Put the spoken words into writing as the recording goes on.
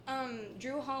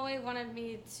Drew Holloway wanted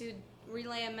me to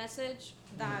relay a message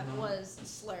that was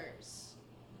slurs.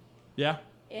 Yeah.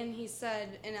 And he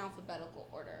said in alphabetical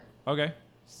order. Okay.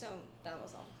 So that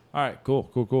was all. All right.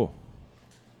 Cool.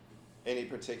 Any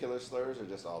particular slurs or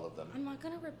just all of them? I'm not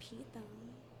gonna repeat them.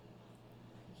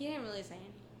 He didn't really say any.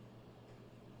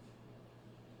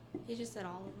 He just said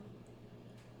all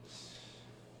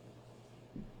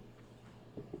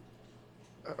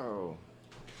of them. Oh.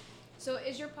 So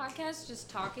is your podcast just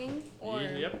talking, or?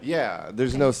 Yep. Yeah,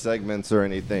 there's no segments or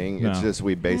anything. It's No. just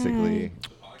we basically. The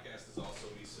podcast is also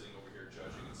me sitting over here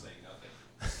judging and saying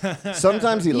nothing.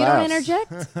 Sometimes he You laughs. don't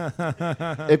interject?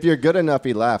 If you're good enough,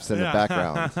 he laughs in the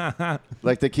background.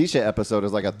 Like the Keisha episode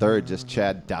is like a third, just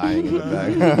Chad dying in the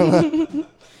background.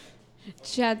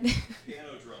 Chad.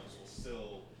 Piano drums will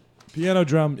still. Piano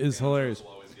drum is hilarious.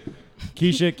 Will always get me.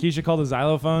 Keisha called a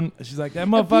xylophone. She's like, that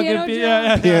motherfucking piano drum?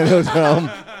 yeah. Piano drum.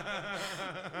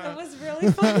 That was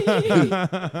really funny. I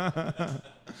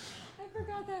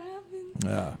forgot that happened.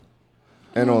 Yeah.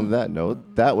 And on that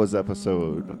note, that was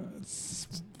episode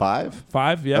 5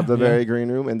 5, yeah. of the yeah. Very Green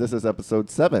Room, and this is episode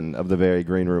 7 of the Very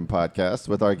Green Room podcast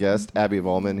with our guest Abbey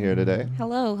Volleman here today.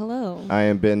 Hello. I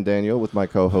am Ben Daniel with my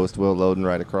co-host Will Loden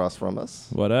right across from us.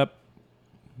 What up?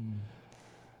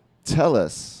 Tell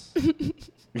us.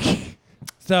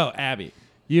 So, Abby,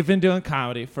 you've been doing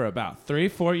comedy for about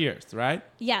 3-4 years, right?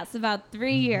 Yes, about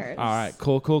 3 years. All right,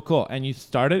 cool. And you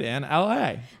started in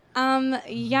L.A.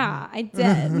 Yeah, I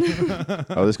did.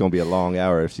 Oh, this is going to be a long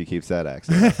hour if she keeps that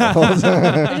accent.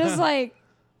 I just like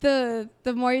the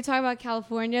more you talk about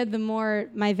California, the more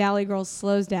my Valley Girl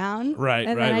slows down. Right,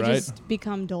 and right, then I right. just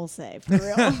become Dulce for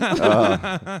real.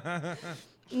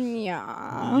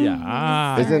 Yeah.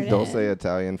 Yeah. Isn't Dulce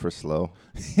Italian for slow?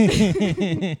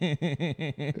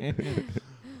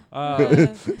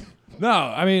 No,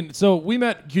 I mean, so we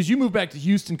met because you moved back to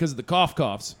Houston because of the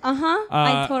coughs.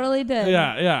 I totally did.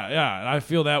 Yeah. I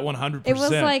feel that 100%. It was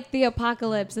like the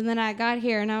apocalypse, and then I got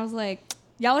here, and I was like,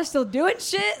 y'all are still doing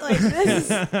shit? Like this?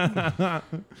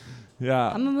 Yeah.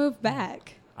 I'm gonna move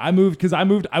back. We moved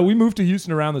to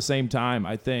Houston around the same time,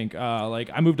 I think. Like,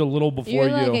 I moved a little before You're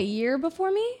you. like a year before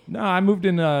me? No, I moved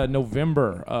in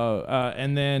November,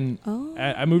 and then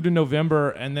I moved in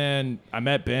November, and then I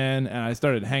met Ben, and I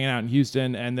started hanging out in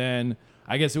Houston, and then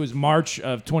I guess it was March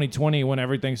of 2020 when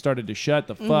everything started to shut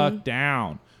the fuck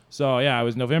down. So yeah, it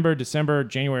was November, December,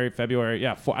 January, February.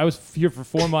 Yeah, I was here for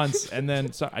 4 months, and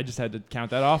then so I just had to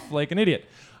count that off like an idiot.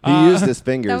 He used his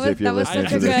fingers if you're that was listening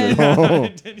such to a this.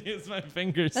 I did use my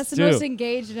fingers That's the too. most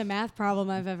engaged in a math problem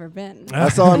I've ever been. I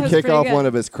saw him That was kick pretty off good. one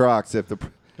of his Crocs. If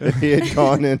he had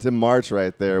gone into March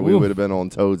right there, we Oof. would have been on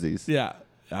toesies. Yeah.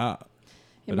 Yeah,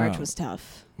 But March no. was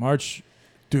tough. March,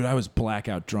 dude, I was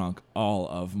blackout drunk all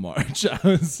of March. I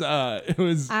was. It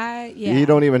was. Yeah. You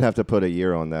don't even have to put a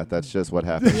year on that. That's just what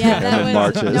happened. Yeah, that was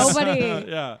Marches. nobody.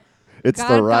 Yeah. It's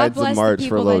God, the rides God bless of March the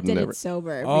for people that loading did every. it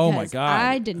sober. Oh, my because God.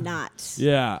 I did not.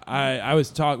 Yeah, I was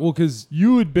talking. Well, because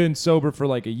you had been sober for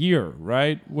like a year,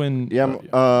 right? When Yeah,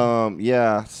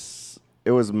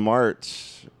 it was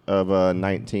March of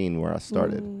 19 where I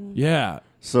started. yeah,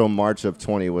 So March of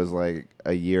 20 was like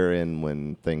a year in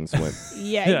when things went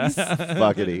Yikes.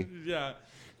 fuckety. yeah.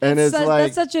 And it's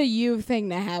like that's such a you thing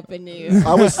to happen to you.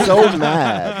 I was so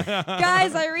mad.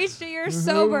 Guys, I reached a year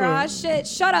sober. Ah, shit.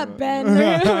 Shut up, Ben.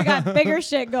 We got bigger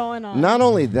shit going on. Not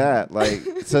only that, like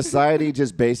society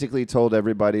just basically told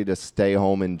everybody to stay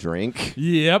home and drink.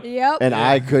 Yep. Yep. And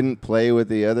I couldn't play with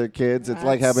the other kids. It's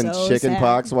like That's having so chicken sad.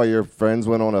 pox while your friends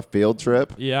went on a field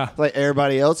trip. Yeah. It's like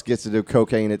everybody else gets to do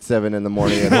cocaine at 7 a.m. at home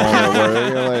at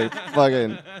work. You're like,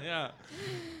 fucking, Yeah.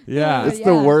 Yeah. it's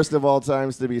the worst of all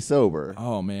times to be sober.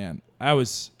 Oh man, I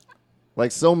was.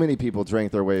 Like so many people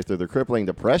drank their way through the crippling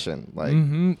depression. Like,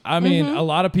 I mean, a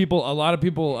lot of people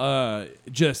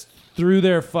just threw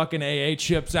their fucking AA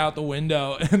chips out the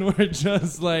window and were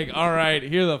just like, all right,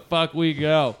 here the fuck we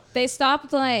go. They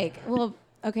stopped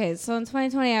okay, so in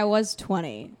 2020 I was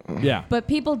 20. Yeah. But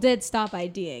people did stop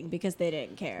IDing because they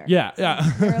didn't care. Yeah.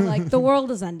 They were like, the world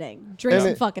is ending. Drink And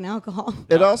some it- fucking alcohol.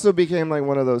 it also became like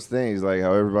one of those things, like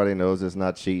how everybody knows it's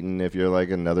not cheating if you're like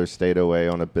another state away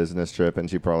on a business trip and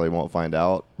she probably won't find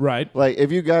out. Right. Like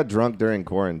if you got drunk during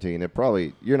quarantine,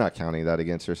 you're not counting that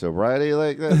against your sobriety.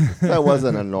 Like that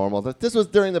wasn't a normal. This was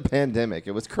during the pandemic.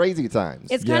 It was crazy times.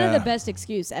 It's kind of Yeah. the best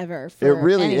excuse ever for It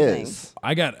really anything. is.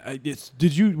 I got.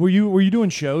 Were you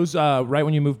doing shows right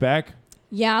when you moved back?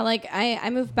 Yeah, like I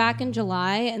moved back in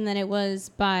July, and then it was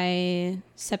by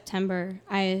September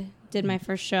I did my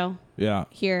first show Yeah.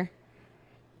 here.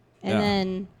 And Yeah.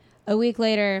 then a week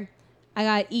later, I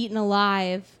got eaten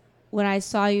alive when I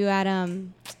saw you at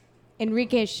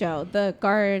Enrique's show, the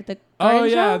garden Oh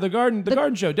yeah, show? the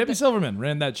garden show. Debbie Silverman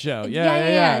ran that show.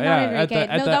 Yeah, not Enrique.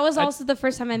 That was also the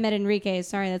first time I met Enrique.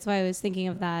 Sorry, that's why I was thinking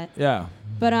of that. Yeah.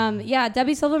 But yeah,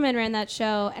 Debbie Silverman ran that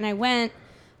show, and I went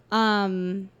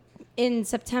in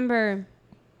September,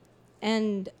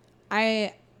 and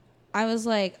I was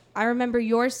like, I remember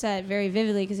your set very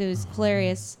vividly because it was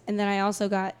hilarious, and then I also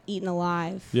got eaten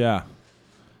alive. Yeah.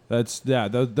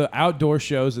 The outdoor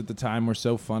shows at the time were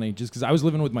so funny just because I was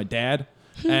living with my dad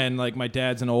and like my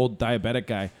dad's an old diabetic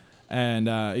guy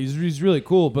and he's really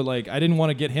cool, but like I didn't want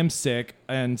to get him sick,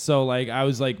 and so like I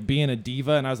was like being a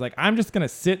diva and I was like, I'm just gonna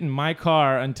sit in my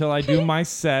car until I do my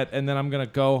set and then I'm gonna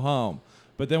go home.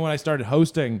 But then when I started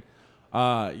hosting,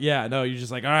 you're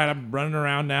just like, all right, I'm running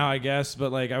around now, I guess.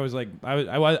 But like I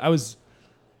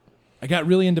got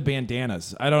really into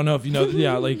bandanas. I don't know if you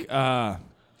know,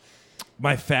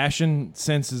 my fashion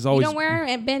sense is always. You don't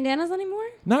wear bandanas anymore?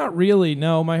 Not really.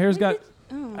 No, my hair's got.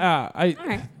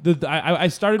 I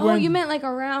started wearing. Oh, you meant like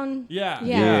around. Yeah.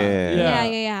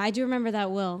 I do remember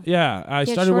that, Will. Yeah, I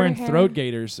started wearing throat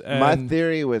gaiters. My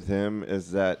theory with him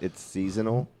is that it's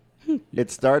seasonal.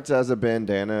 It starts as a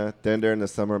bandana, then during the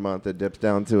summer month it dips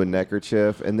down to a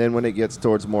neckerchief, and then when it gets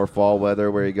towards more fall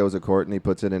weather where he goes to court and he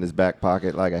puts it in his back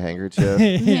pocket like a handkerchief.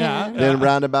 Then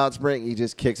roundabout spring he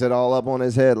just kicks it all up on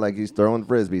his head like he's throwing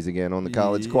frisbees again on the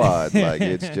college quad. Like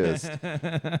it's just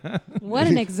what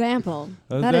an example.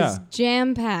 That is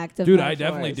jam-packed. Dude, I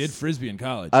definitely did frisbee in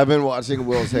college. I've been watching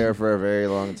Will's hair for a very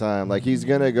long time. Like he's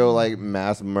gonna go like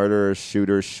mass murderer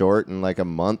shooter short in like a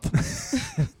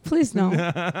month. Please no.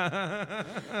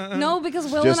 No,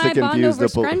 because Will Just and to I bond confuse over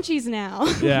the scrunchies now.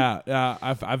 Yeah.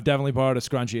 I've definitely borrowed a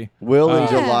scrunchie. Will in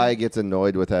July gets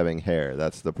annoyed with having hair.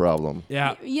 That's the problem.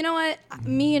 Yeah. You know what?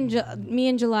 Me in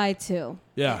July too.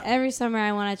 Yeah. Every summer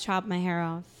I want to chop my hair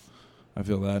off. I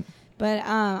feel that. But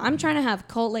I'm trying to have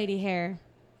cult lady hair.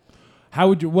 How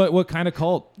would you? What kind of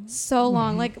cult? So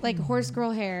long, like horse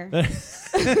girl hair.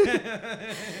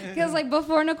 Because like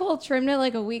before Nicole trimmed it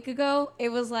like a week ago, it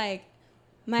was like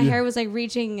my hair was like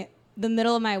reaching the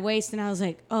middle of my waist, and I was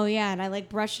like, oh yeah, and I like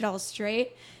brushed it all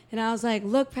straight, and I was like,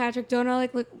 look, Patrick, don't I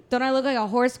look like a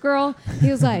horse girl? He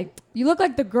was like, you look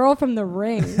like the girl from The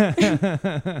Ring.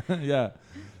 Yeah,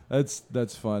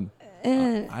 that's fun.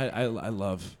 I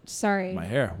love sorry my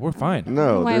hair. We're fine.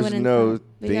 No, Why there's no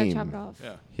we gotta theme chop it off.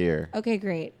 here. Okay,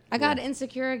 great. I got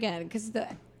insecure again because of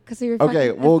your. Okay,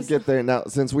 fucking we'll episode. get there. Now,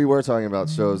 since we were talking about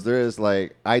shows, there is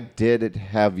like, I did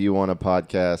have you on a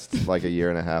podcast like a year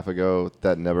and a half ago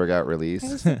that never got It was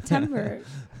released. September.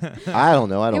 I don't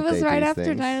know. I don't It was date right these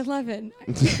after things.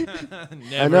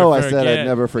 9/11. I know I said I'd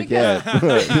never forget.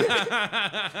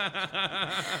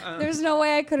 There's no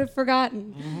way I could have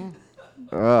forgotten.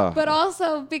 But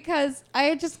also because I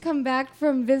had just come back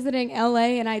from visiting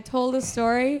LA and I told a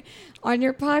story on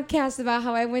your podcast about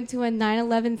how I went to a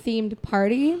 9/11 themed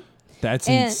party. That's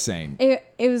And insane.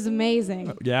 It was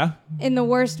amazing Yeah. in the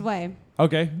worst way.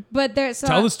 Okay. But there's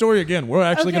Tell the story again. We're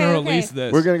actually going to release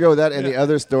this. We're going to go with that. And the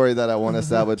other story that I want to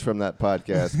salvage from that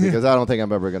podcast, because I don't think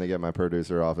I'm ever going to get my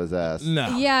producer off his ass.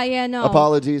 No. Yeah, no.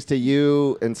 Apologies to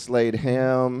you and Slade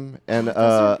Ham and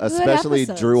are good especially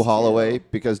episodes, Drew too. Holloway,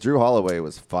 because Drew Holloway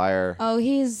was fire. Oh,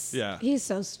 he's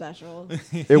so special.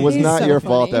 It was He's not so your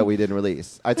fault funny. that we didn't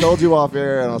release. I told you off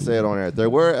air, and I'll say it on air. There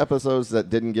were episodes that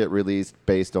didn't get released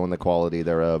based on the quality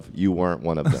thereof. You weren't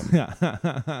one of them.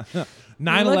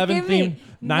 9/11 theme.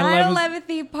 9/11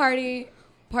 theme party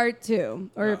part 2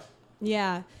 or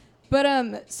yeah.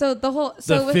 But so the whole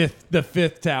The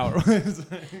fifth tower.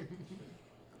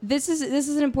 this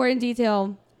is an important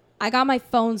detail. I got my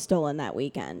phone stolen that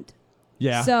weekend.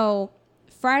 Yeah. So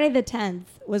Friday the 10th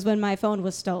was when my phone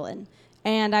was stolen,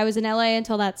 and I was in LA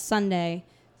until that Sunday.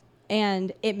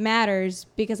 And it matters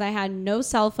because I had no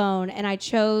cell phone, and I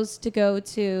chose to go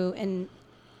to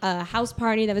a house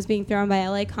party that was being thrown by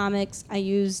LA Comics. I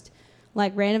used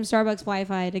like random Starbucks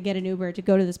Wi-Fi to get an Uber to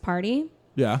go to this party,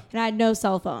 Yeah. and I had no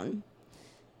cell phone.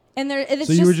 And it's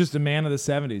So you were just a man of the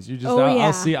 70s. You just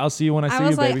I'll see you when I see I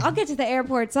was you, like, baby. I'll get to the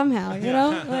airport somehow, you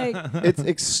know? Like It's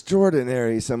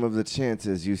extraordinary some of the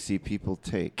chances you see people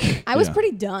take. I was Yeah.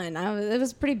 pretty done. It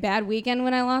was a pretty bad weekend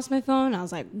when I lost my phone. I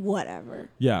was like, whatever.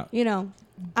 Yeah. You know,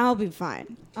 I'll be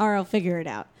fine, or I'll figure it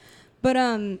out. But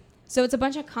so it's a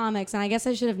bunch of comics, and I guess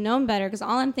I should have known better because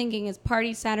all I'm thinking is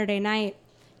party Saturday night,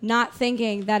 not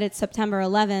thinking that it's September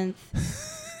 11th,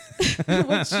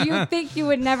 which you think you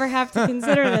would never have to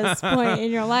consider this point in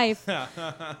your life.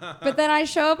 But then I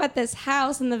show up at this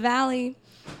house in the valley,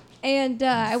 and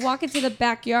I walk into the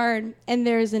backyard, and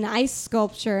there's an ice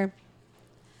sculpture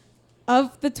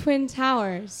of the Twin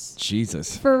Towers.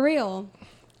 Jesus. For real.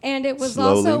 And it was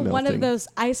Slowly also one melting. of those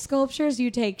ice sculptures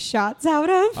you take shots out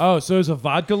of. Oh, so it was a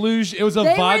vodka luge? It was a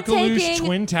They vodka were luge taking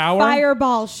twin tower?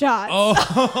 fireball shots.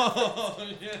 Oh,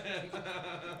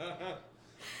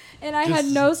 And I had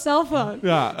no cell phone.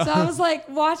 Yeah. So I was like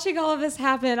watching all of this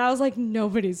happen. I was like,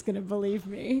 nobody's going to believe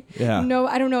me. Yeah. No,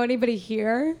 I don't know anybody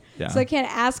here. Yeah. So I can't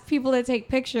ask people to take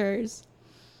pictures.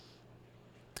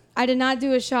 I did not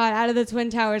do a shot out of the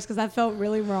Twin Towers because that felt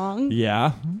really wrong.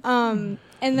 yeah. And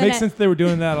then Makes sense they were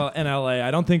doing that in LA. I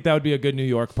don't think that would be a good New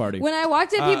York party. when I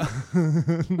walked in,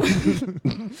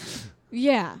 people...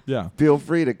 Yeah. Yeah. Feel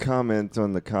free to comment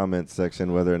on the comment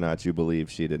section whether or not you believe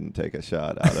she didn't take a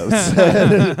shot out of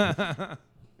set.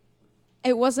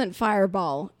 It wasn't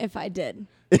fireball if I did.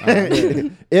 If I did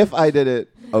it, If I did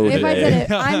O'Shea.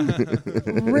 it,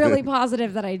 I'm really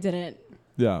positive that I didn't.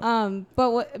 Yeah.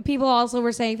 But what, people also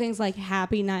were saying things like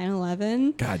Happy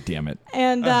 9/11. God damn it.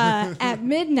 And at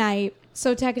midnight,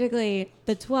 so technically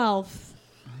the 12th,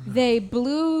 they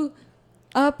blew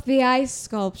up the ice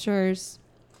sculptures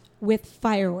with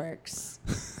fireworks.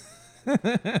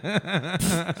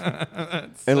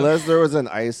 Unless there was an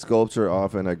ice sculpture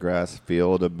off in a grass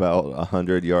field about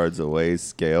 100 yards away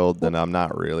scaled, then I'm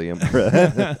not really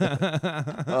impressed.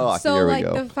 Oh, So here we like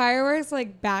go. the fireworks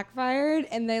like backfired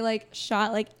and they like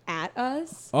shot like at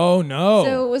us. Oh, no.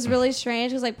 So it was really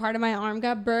strange because like part of my arm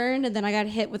got burned and then I got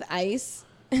hit with ice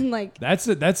and like That's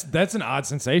an odd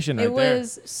sensation right it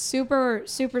was super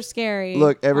super scary.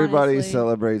 Look, everybody honestly.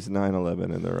 celebrates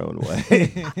 9/11 in their own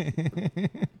way.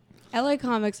 LA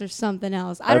comics are something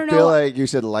else. I I don't feel know. like you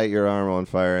should light your arm on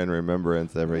fire in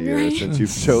remembrance every year Right. since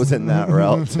you've chosen that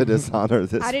route to dishonor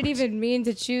this. I didn't even mean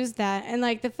to choose that. And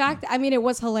like the fact, I mean, it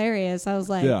was hilarious. I was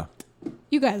like, there. Yeah.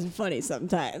 you guys are funny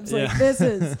sometimes. Like Yeah. this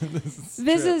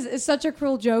is such a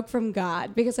cruel joke from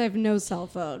God because I have no cell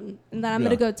phone. And then I'm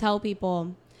going to go tell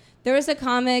people. There was a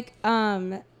comic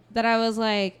that I was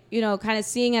like, you know, kind of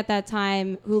seeing at that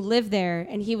time who lived there.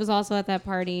 And he was also at that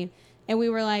party. And we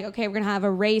were like, okay, we're going to have a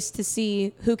race to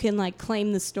see who can like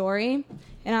claim the story.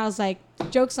 And I was like,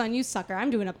 joke's on you, sucker.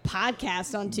 I'm doing a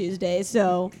podcast on Tuesday.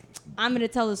 So I'm going to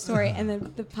tell the story. And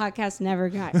then the podcast never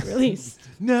got released.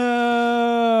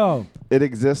 No. It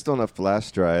exists on a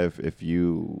flash drive if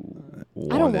you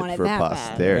I don't want want it it for that bad.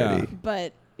 posterity. Yeah.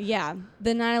 But yeah,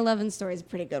 the 9/11 story is a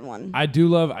pretty good one. I do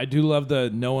love the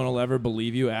no one will ever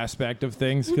believe you aspect of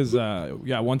things because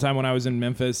one time when I was in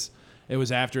Memphis, it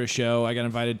was after a show. I got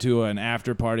invited to an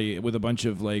after party with a bunch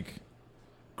of like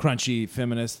crunchy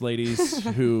feminist ladies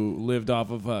who lived off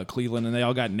of Cleveland, and they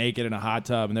all got naked in a hot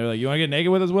tub, and they were like, "You want to get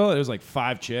naked with us, Will?" It was like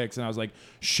 5 chicks, and I was like,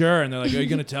 "Sure." And they're like, "Are you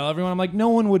gonna tell everyone?" I'm like, "No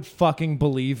one would fucking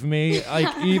believe me.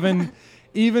 Like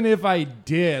even if I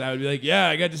did, I would be like, yeah,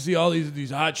 I got to see all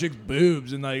these hot chicks'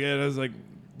 boobs," and like, and I was like,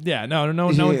 "Yeah, no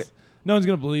one's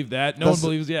gonna believe that. No one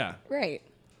believes, yeah." Right.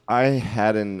 I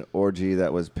had an orgy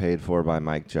that was paid for by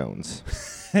Mike Jones,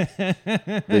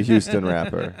 the Houston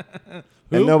rapper.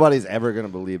 And nobody's ever going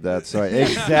to believe that. So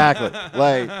exactly.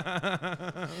 Like,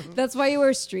 That's why you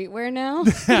wear streetwear now?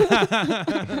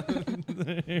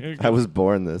 I was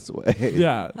born this way.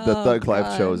 Yeah. The Thug Life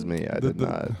God. chose me. I did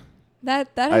not. That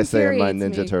I say in my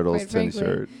infuriates Ninja me, Turtles quite tin frankly.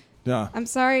 shirt. Yeah. I'm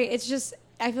sorry. It's just,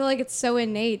 I feel like it's so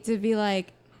innate to be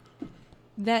like,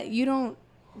 that you don't,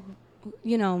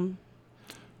 you know,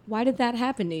 why did that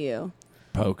happen to you?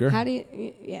 Poker. How do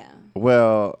you, yeah.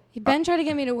 Well, Ben tried to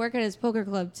get me to work at his poker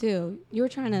club too. You were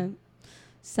trying to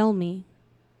sell me.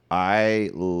 I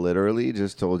literally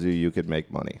just told you could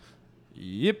make money.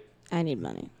 Yep. I need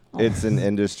money. Oh. It's an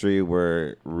industry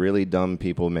where really dumb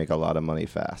people make a lot of money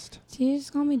fast. Did you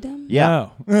just call me dumb? Yeah.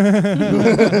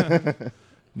 No.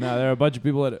 No, there are a bunch of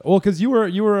people at because you were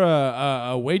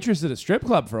a waitress at a strip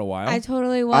club for a while. I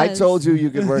totally was. I told you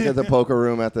could work at the poker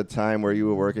room at the time where you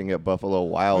were working at Buffalo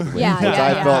Wild Wings. Yeah, which yeah,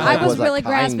 I yeah. felt like I was a really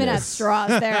grasping at kindness.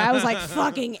 straws there. I was like,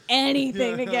 fucking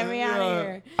anything to get me out of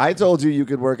here. I told you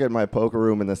could work at my poker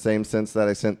room in the same sense that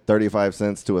I sent 35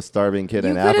 cents to a starving kid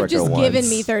You in could have Africa just once. given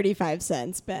me 35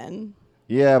 cents, Ben.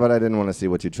 Yeah, but I didn't want to see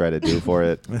what you try to do for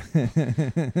it.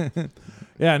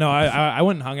 Yeah, no, I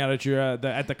went and hung out at your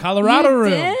at the Colorado You room.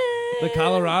 did? The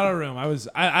Colorado room.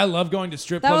 I love going to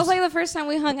strip That clubs. was like the first time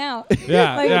we hung out.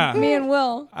 Yeah, like yeah. me and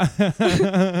Will.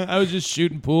 I was just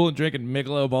shooting pool and drinking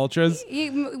Michelob Ultras.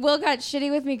 Will got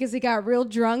shitty with me because he got real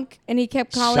drunk and he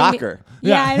kept calling Shocker. me.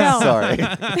 Yeah, I know. Sorry.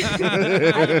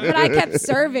 But I kept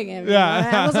serving him. Yeah.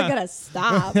 You know? I wasn't gonna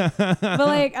stop. But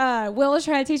like, Will was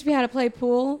trying to teach me how to play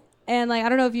pool, and like, I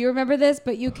don't know if you remember this,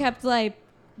 but you kept like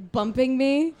bumping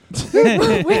me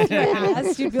with your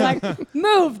ass. You'd be like,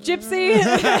 "Move, gypsy."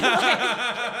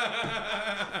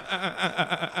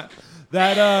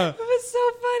 That It was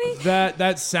so funny?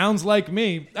 That sounds like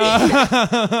me. And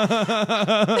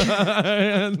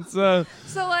so,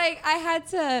 So like I had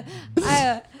to.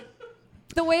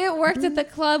 The way it worked at the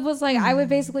club was like I would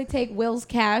basically take Will's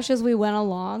cash as we went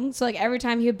along. So like every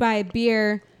time he would buy a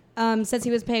beer, since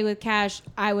he was paying with cash,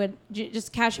 I would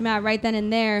just cash him out right then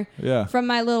and there from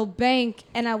my little bank.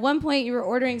 And at one point you were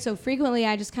ordering so frequently,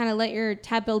 I just kind of let your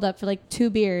tab build up for like 2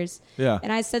 beers. Yeah.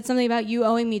 And I said something about you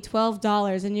owing me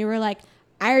 $12, and you were like,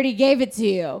 I already gave it to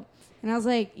you. And I was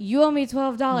like, you owe me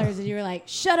 $12. And you were like,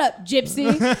 shut up, gypsy.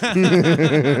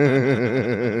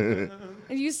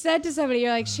 And you said to somebody, you're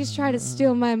like, she's trying to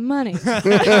steal my money.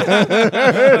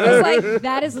 I was like,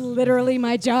 that is literally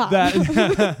my job.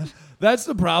 That's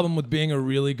the problem with being a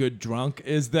really good drunk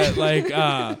is that, like,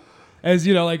 as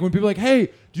you know, like when people are like, hey,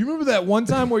 do you remember that one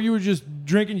time where you were just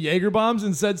drinking Jaeger bombs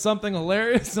and said something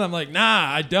hilarious? And I'm like,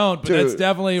 nah, I don't. But Dude, that's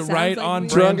definitely right like on me.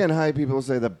 brand. Drunk and high people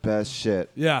say the best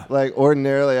shit. Yeah. Like,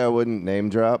 ordinarily, I wouldn't name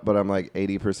drop, but I'm like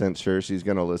 80% sure she's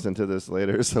going to listen to this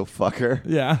later, so fuck her.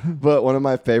 Yeah. But one of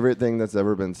my favorite things that's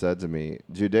ever been said to me,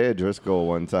 Judea Driscoll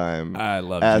one time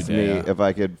asked me if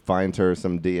I could find her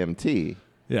some DMT.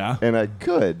 Yeah. And I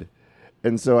could.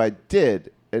 And so I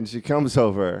did. And she comes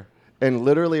over. And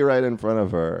literally right in front of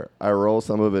her, I roll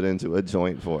some of it into a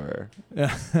joint for her.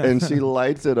 Yeah. And she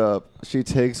lights it up. She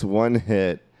takes one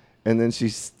hit. And then she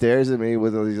stares at me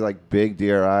with these like big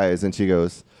deer eyes. And she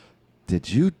goes, did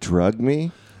you drug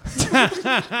me? That's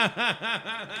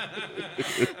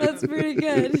pretty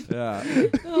good. Yeah.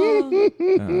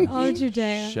 Oh,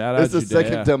 Judea. Shout out It's the Judea.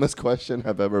 second dumbest question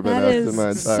I've ever been asked in my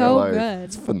entire life. Good.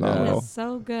 It's phenomenal. That is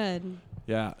so good.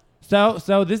 Yeah.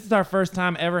 So this is our first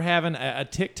time ever having a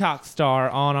TikTok star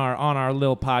on our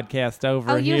little podcast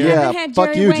over here. Haven't had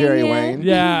fuck Jerry you, Wayne Jerry yet? Wayne.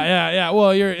 Yeah. Well,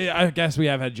 I guess we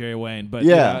have had Jerry Wayne, but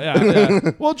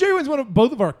yeah. Well, Jerry Wayne's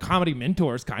both of our comedy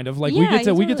mentors, kind of. Like we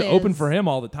get to open for him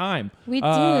all the time. We do,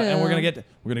 and we're gonna get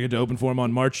to open for him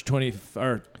on March 20th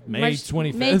or May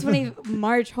 25th.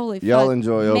 March. Holy fuck. Y'all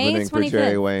enjoy opening for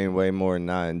Jerry Wayne way more than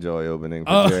I enjoy opening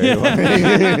for Jerry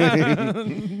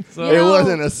Wayne. So, it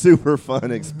wasn't a super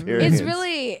fun experience. It's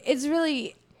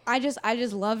really. I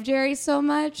just love Jerry so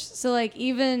much. So like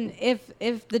even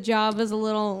if the job is a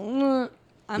little,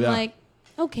 I'm like,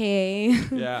 okay,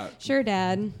 yeah, sure,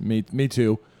 Dad. Me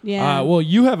too. Yeah. Well,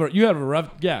 you have a rough.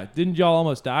 Yeah. Didn't y'all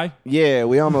almost die? Yeah,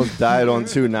 we almost died on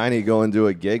 290 going to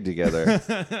a gig together.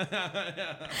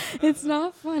 It's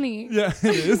not funny. Yeah,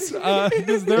 it is.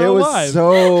 Because they're it alive. was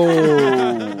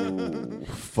so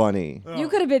funny. You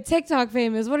could have been TikTok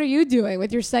famous. What are you doing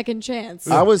with your second chance?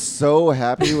 I was so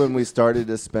happy when we started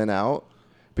to spin out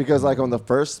because, like, on the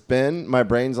first spin, my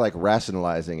brain's like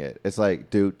rationalizing it. It's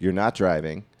like, dude, you're not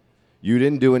driving. You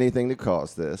didn't do anything to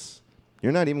cause this.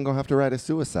 You're not even going to have to write a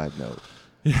suicide note.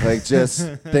 Like, just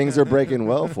things are breaking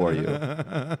well for you.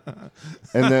 And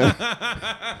then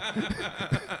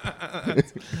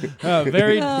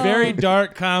very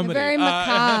dark comedy. Very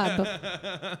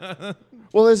macabre.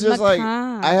 Well, it's just like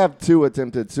I have 2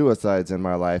 attempted suicides in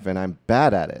my life, and I'm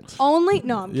bad at it. No, I'm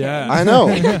kidding. I know.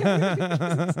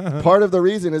 Part of the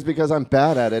reason is because I'm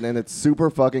bad at it, and it's super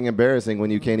fucking embarrassing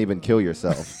when you can't even kill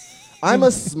yourself. I'm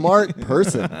a smart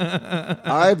person.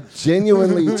 I've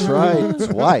genuinely tried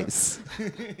twice.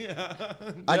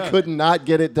 I could not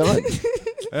get it done.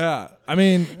 Yeah, I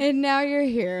mean. And now you're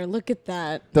here. Look at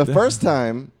that. The first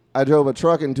time, I drove a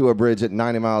truck into a bridge at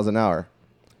 90 miles an hour.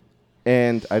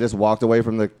 And I just walked away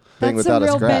from the thing without a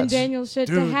scratch. That's some real Ben Daniels shit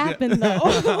to happen,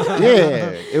 though. Yeah,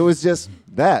 it was just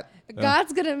that.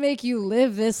 God's going to make you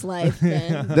live this life,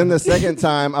 Ben. Then the second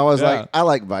time, I was like, I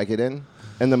like Vicodin.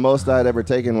 And the most I'd ever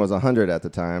taken was 100 at the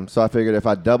time. So I figured if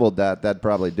I doubled that, that'd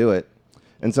probably do it.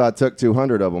 And so I took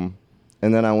 200 of them.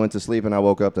 And then I went to sleep and I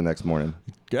woke up the next morning.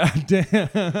 God damn.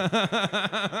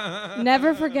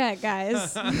 Never forget,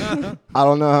 guys. I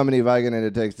don't know how many Vicodin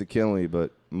it takes to kill me,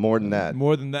 but more than that.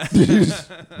 More than that.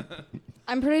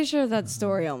 I'm pretty sure that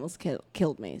story almost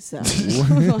killed me. So,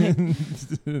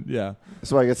 yeah.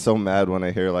 That's why I get so mad when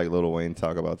I hear like Lil Wayne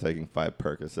talk about taking 5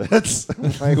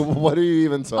 Percocets. Like, what are you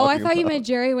even talking about? I thought you meant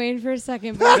Jerry Wayne for a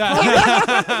second.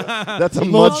 That's a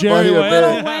much Jerry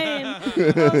funnier Wayne.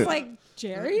 bit. Wayne. I was like,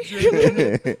 Jerry?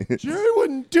 Jerry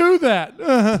wouldn't do that.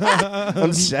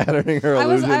 I'm shattering her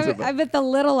illusions. I bet the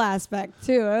little aspect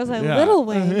too. I was like, Little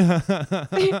Wayne.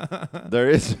 There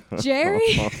is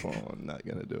Jerry? Oh, I'm not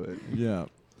gonna do it. Yeah.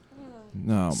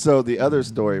 No. So the other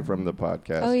story from the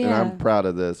podcast, Oh, and yeah. I'm proud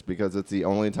of this because it's the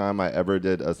only time I ever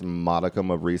did a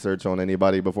modicum of research on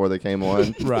anybody before they came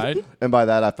on. Right. And by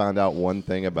that, I found out one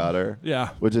thing about her. Yeah.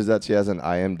 Which is that she has an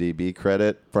IMDb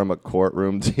credit from a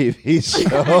courtroom TV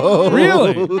show.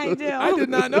 Really? I do. I did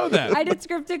not know that. I did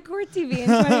scripted court TV in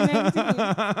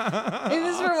 2019. It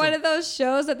was for one of those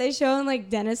shows that they show in like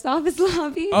dentist office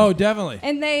lobbies. Oh, definitely.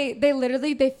 And they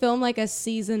literally film like a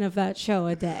season of that show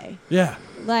a day. Yeah.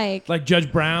 Like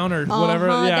Judge Brown or whatever.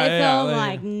 Uh-huh, Yeah, they yeah. film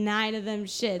like 9 of them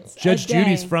shits. Judge a day.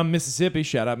 Judy's from Mississippi.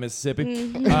 Shout out Mississippi.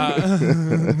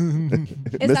 Mm-hmm.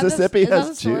 Mississippi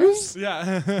has Jews?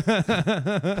 Yeah.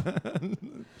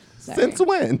 Sorry. Since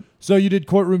when? So you did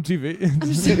courtroom TV?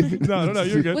 No,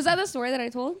 you're good. Was that the story that I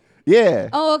told? Yeah.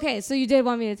 Oh, okay. So you did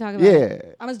want me to talk about Yeah.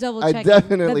 it. I was double I checking.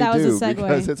 definitely that was do a segue.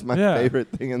 because it's my Yeah. favorite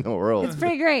thing in the world. It's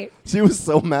pretty great. She was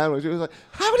so mad when she was like,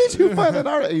 "How did you find that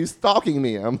article? Are you stalking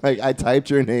me?" I'm like, "I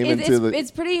typed your name into the." It's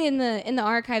pretty in the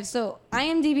archive. So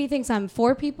IMDb thinks I'm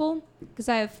 4 people because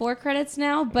I have 4 credits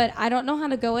now, but I don't know how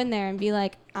to go in there and be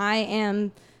like, I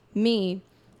am me,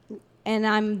 and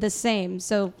I'm the same.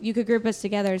 So you could group us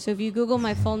together. So if you Google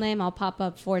my full name, I'll pop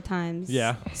up 4 times.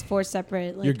 Yeah. It's 4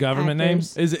 separate. Like, Your government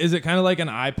actors. name? Is it kind of like an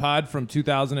iPod from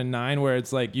 2009 where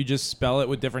it's like you just spell it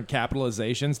with different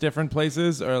capitalizations different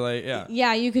places or like yeah.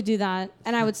 Yeah, you could do that,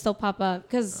 and I would still pop up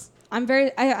because I'm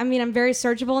very. I'm very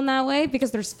searchable in that way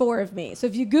because there's 4 of me. So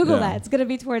if you Google Yeah. that, it's gonna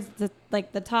be towards the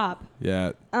top.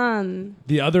 Yeah.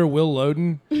 The other Will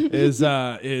Loden is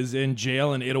in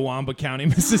jail in Itawamba County,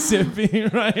 Mississippi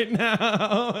right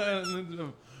now.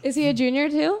 Is he a junior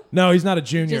too? No, he's not a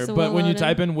junior. Just a But Will when you Loden.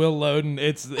 type in Will Loden,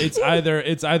 it's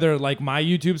either like my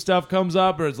YouTube stuff comes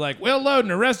up or it's like Will Loden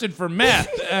arrested for meth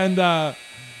and oh,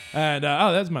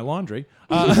 that's my laundry.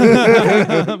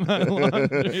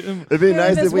 It'd be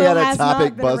nice this if we Will had a has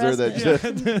topic not been buzzer that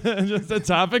arrested. just Just a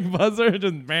topic buzzer,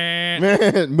 just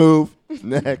meh. move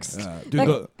next. Dude, Like-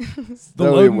 the That would be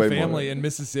Loden way family more. in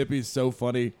Mississippi is so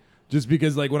funny. Just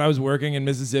because, like, when I was working in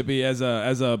Mississippi as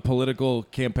a political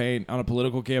campaign,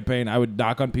 I would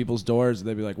knock on people's doors and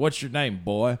they'd be like, "What's your name,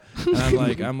 boy?"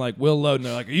 And I'm like, Will Loden.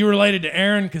 They're like, "Are you related to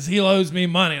Aaron? Because he owes me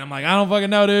money." And I'm like, "I don't fucking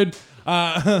know, dude."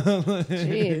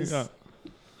 Jeez. Yeah.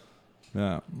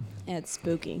 Yeah, it's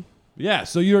spooky. Yeah.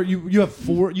 So you have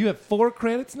 4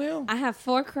 credits now I have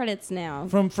 4 credits now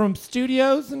from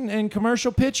studios and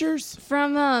commercial pictures.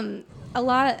 from a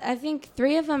lot. I think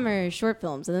 3 of them are short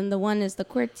films, and then the one is the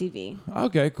court TV.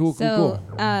 Okay. Cool. So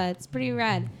it's pretty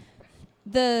rad.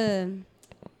 The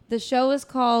show is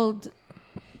called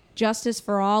Justice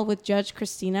for All with Judge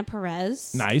Christina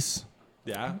Perez. Nice.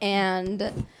 Yeah. And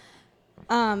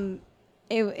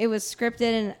it was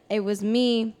scripted, and it was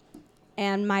me,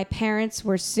 and my parents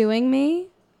were suing me.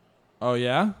 Oh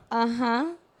yeah.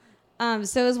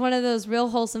 So it was one of those real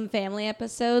wholesome family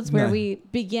episodes where Nice. we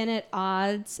begin at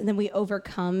odds and then we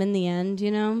overcome in the end,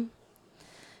 you know?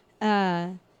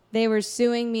 They were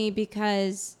suing me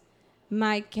because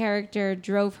my character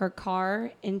drove her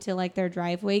car into like their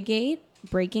driveway gate,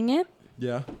 breaking it.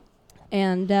 Yeah.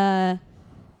 And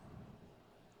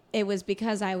it was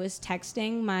because I was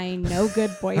texting my no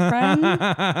good boyfriend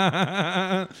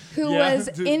who Yeah. was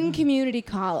in community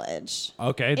college.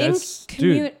 Okay, In that's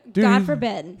dude. God he's-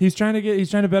 forbid. He's trying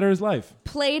to better his life.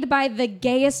 Played by the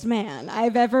gayest man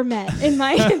I've ever met in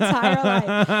my entire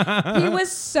life. He was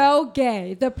so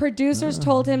gay. The producers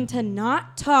told him to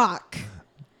not talk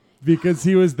Because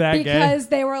he was that gay. because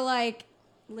they were like,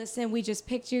 listen, we just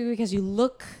picked you because you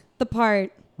look the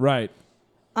part. Right.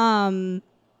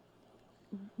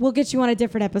 We'll get you on a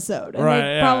different episode. And Right,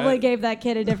 they yeah. probably gave that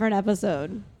kid a different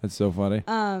episode. That's so funny.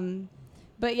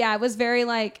 But yeah, it was very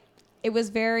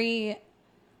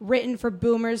written for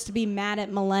boomers to be mad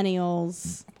at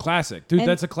millennials. Classic. Dude, and-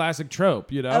 that's a classic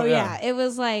trope, you know? Oh yeah, it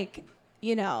was like,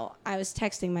 you know, I was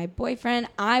texting my boyfriend.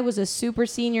 I was a super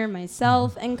senior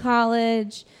myself in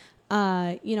college.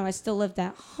 You know, I still lived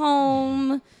at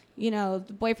home. You know,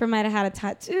 the boyfriend might have had a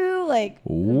tattoo, like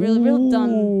real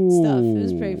dumb stuff. It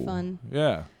was pretty fun.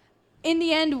 Yeah. In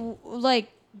the end,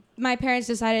 like, my parents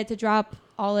decided to drop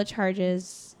all the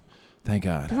charges Thank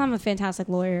God. because I'm a fantastic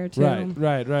lawyer too.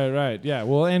 Right. Yeah.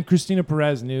 Well, and Christina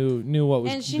Perez knew what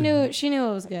was And she knew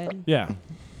it was good. Yeah.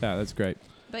 Yeah, that's great.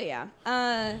 But yeah,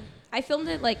 I filmed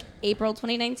it like April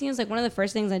 2019. It was like one of the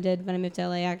first things I did when I moved to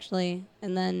LA, actually,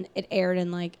 and then it aired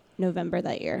in like November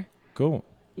that year. Cool.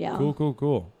 Yeah.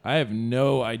 Cool. I have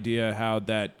no idea how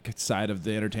that side of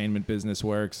the entertainment business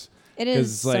works. It 'Cause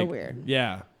is it's so like, weird.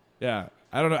 Yeah.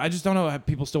 I don't know. I just don't know how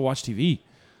people still watch TV.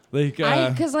 Like,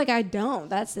 Because like I don't.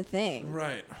 That's the thing.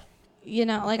 right. You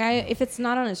know, like if it's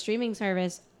not on a streaming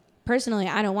service, personally,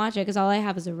 I don't watch it because all I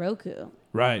have is a Roku.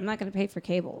 Right. I'm not going to pay for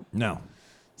cable. No.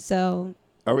 So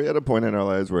Are we at a point in our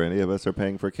lives where any of us are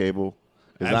paying for cable?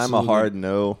 Because I'm a Absolutely. hard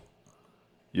no.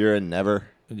 You're a never.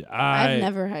 I've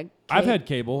never had cable. I've had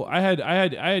cable. I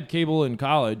had cable in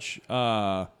college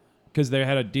because they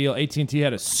had a deal. AT&T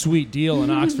had a sweet deal in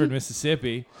Oxford,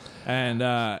 Mississippi, and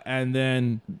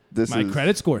then my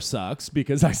credit score sucks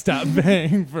because I stopped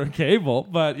paying for cable.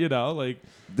 But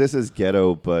This is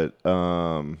ghetto, but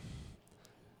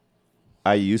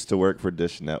I used to work for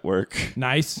Dish Network.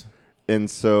 Nice. And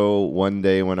so one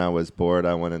day when I was bored,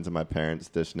 I went into my parents'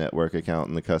 Dish Network account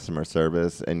in the customer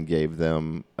service and gave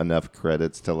them enough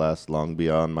credits to last long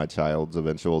beyond my child's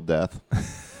eventual death.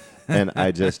 And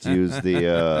I just used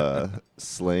the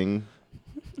sling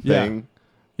thing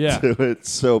to it.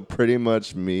 So pretty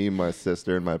much me, my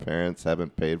sister, and my parents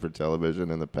haven't paid for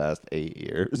television in the past 8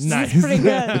 years. Nice. That's pretty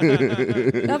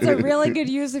good. That's a really good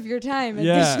use of your time. At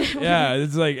Dish Network. Yeah.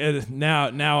 It's like now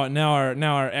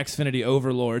our Xfinity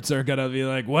overlords are gonna be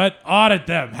like, what? Audit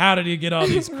them. How did you get all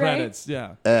these Right? credits?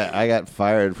 Yeah. I got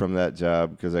fired from that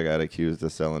job because I got accused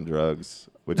of selling drugs,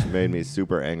 which made me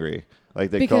super angry. Like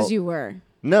Because you were.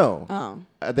 No. Oh.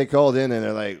 They called in and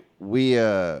they're like,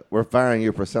 we're firing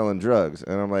you for selling drugs.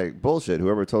 And I'm like, bullshit.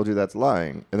 Whoever told you that's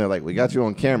lying. And they're like, we got you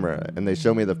on camera. And they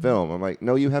show me the film. I'm like,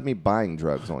 no, you have me buying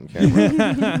drugs on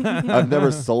camera. I've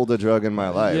never sold a drug in my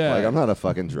life. Yeah. Like, I'm not a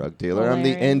fucking drug dealer. I'm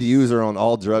Hilarious. the end user on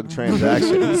all drug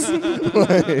transactions.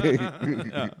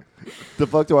 The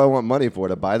fuck do I want money for?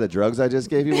 To buy the drugs I just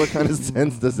gave you? What kind of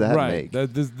sense does that Right.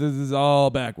 make? This is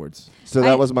all backwards. So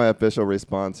that was my official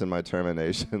response in my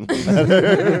termination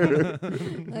letter.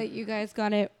 Like, you guys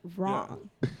got it wrong.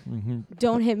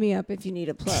 Don't hit me up if you need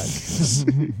a plug.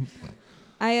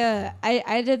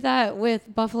 I did that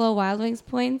with Buffalo Wild Wings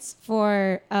points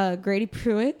for Grady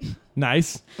Pruitt.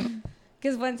 Nice.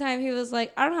 Because one time he was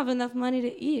like, I don't have enough money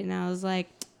to eat. And I was like,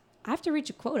 I have to reach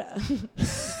a quota.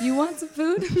 You want some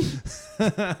food?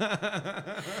 And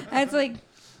it's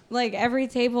like every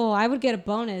table, I would get a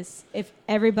bonus if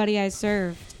everybody I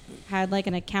served had like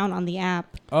an account on the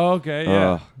app. Oh, okay.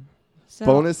 Yeah. So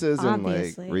Bonuses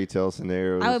obviously, in like retail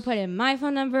scenarios. I would put in my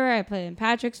phone number. I put in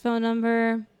Patrick's phone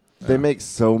number. They make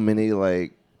so many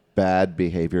like bad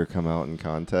behavior come out in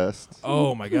contests.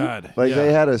 Oh my God. Like Yeah.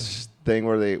 they had a thing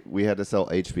where we had to sell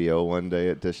HBO one day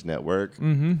at Dish Network.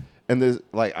 Mm-hmm. And there's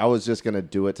like I was just gonna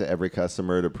do it to every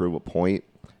customer to prove a point.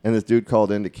 And this dude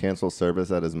called in to cancel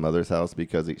service at his mother's house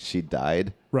because she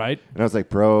died. Right. And I was like,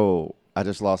 bro, I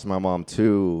just lost my mom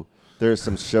too. There's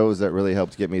some shows that really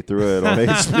helped get me through it on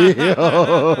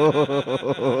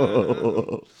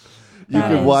HBO. You That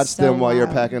can is watch so them while you're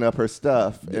wild. packing up her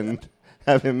stuff and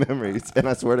having memories. And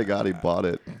I swear to God, he bought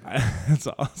it. That's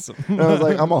awesome. And I was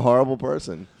like, I'm a horrible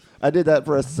person. I did that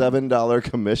for a $7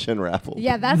 commission raffle.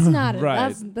 Yeah, that's not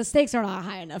Right. the stakes are not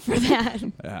high enough for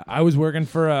that. I was working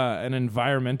for an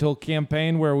environmental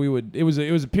campaign where it was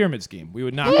a pyramid scheme. We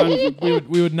would knock on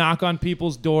we would knock on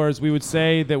people's doors. We would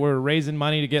say that we're raising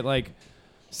money to get like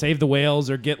save the whales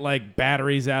or get like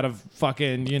batteries out of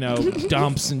fucking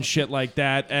dumps and shit like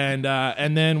that. And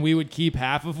then we would keep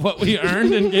half of what we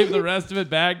earned and gave the rest of it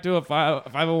back to a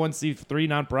 501c3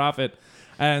 nonprofit.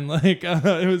 And like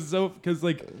it was so because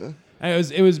like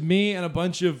it was me and a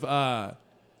bunch of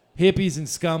hippies and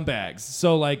scumbags.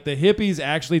 So like the hippies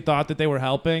actually thought that they were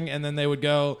helping, and then they would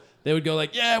go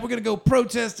like, yeah, we're gonna go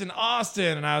protest in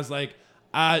Austin, and I was like,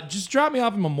 just drop me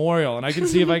off at Memorial, and I can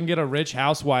see if I can get a rich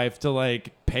housewife to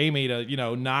like pay me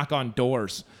to knock on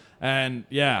doors. And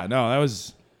yeah, no, that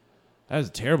was a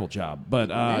terrible job.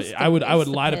 But I would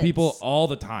lie to people all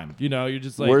the time. You're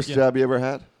just like Worst job you ever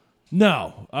had?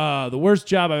 No, the worst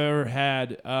job I've ever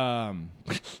had,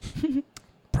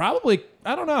 probably,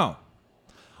 I don't know.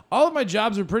 All of my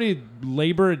jobs are pretty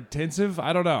labor intensive.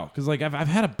 I don't know, because like I've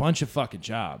had a bunch of fucking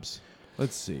jobs.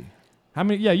 Let's see, how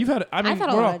many? Yeah, you've had. I mean, I've had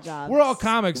a lot of jobs. We're all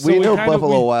comics. We so know kind of-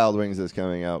 Buffalo Wild Wings is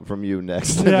coming out from you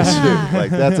next. in the Yeah. shoot.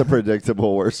 Like that's a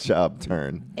predictable worst job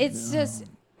turn. It's just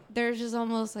there's just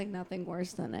almost like nothing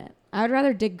worse than it. I would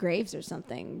rather dig graves or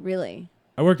something, really.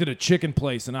 I worked at a chicken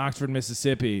place in Oxford,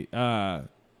 Mississippi. That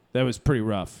was pretty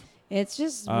rough. It's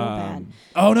just real bad.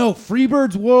 Oh no,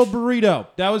 Freebird's World Burrito.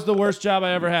 That was the worst job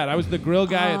I ever had. I was the grill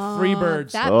guy at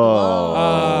Freebird's. That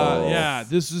blows. Yeah,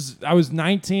 I was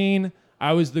 19.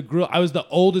 I was the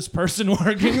oldest person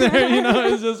working there.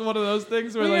 It's just one of those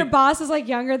things where When your like, boss is like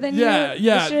younger than Yeah, you.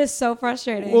 yeah. This shit is so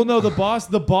frustrating. well, no, the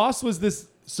boss was this.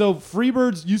 So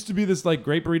Freebird's used to be this like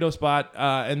great burrito spot,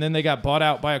 and then they got bought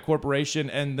out by a corporation,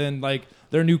 and then like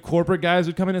their new corporate guys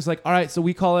would come in. It's like, all right, so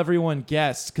we call everyone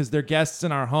guests because they're guests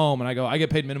in our home, and I go, I get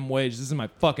paid minimum wage. This is my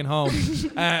fucking home.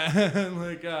 And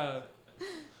like,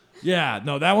 Yeah,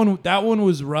 no, that one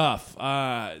was rough.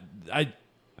 I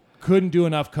couldn't do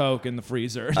enough Coke in the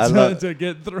freezer to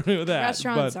get through that.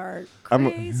 Restaurants are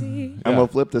crazy. I'm going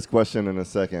to flip this question in a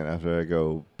second after I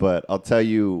go, but I'll tell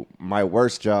you my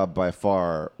worst job by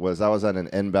far was I was at an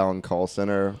inbound call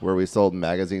center where we sold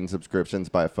magazine subscriptions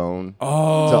by phone to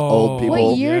old people.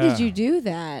 What year did you do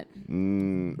that?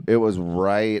 It was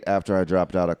right after I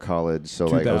dropped out of college, so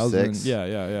like 06.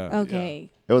 Yeah.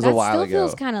 Okay. It was a while That ago. still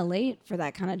feels kind of late for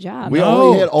that kind of job. We No,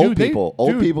 only hit old dude, people.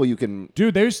 Old people you can...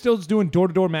 Dude, they're still doing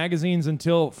door-to-door magazines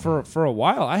until for a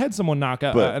while. I had someone knock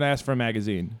out But- and ask for a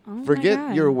magazine. Oh my Forget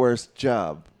God. your worst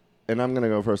job. And I'm going to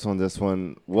go first on this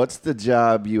one. What's the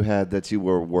job you had that you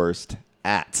were worst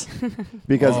at?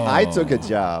 Because I took a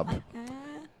job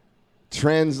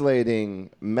translating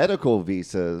medical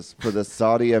visas for the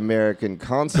Saudi American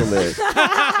consulate.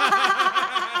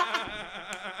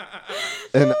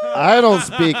 And I don't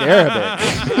speak Arabic.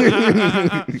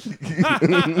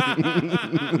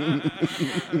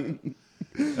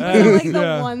 like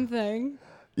the one thing.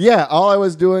 Yeah, all I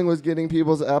was doing was getting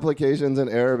people's applications in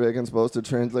Arabic and supposed to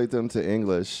translate them to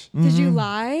English. Did you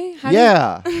lie? How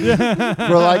Yeah.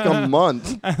 For like a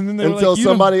month. And then they were Until like,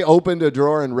 somebody opened a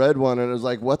drawer and read one and it was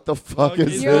like, what the fuck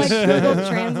is You're like this Google shit?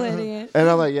 translating it. And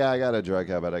I'm like, yeah, I got a drug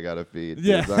habit I got to feed.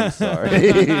 Yeah. I'm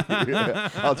sorry.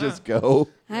 I'll just go.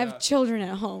 I have children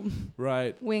at home.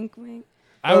 Right. Wink, wink.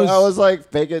 I was like,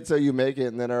 fake it till you make it.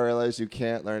 And then I realized you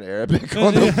can't learn Arabic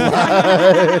on the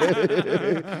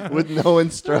fly with no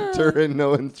instructor and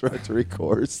no instructory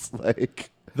course.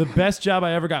 Like, the best job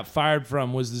I ever got fired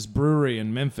from was this brewery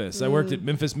in Memphis. I worked at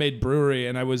Memphis Made Brewery,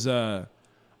 and I was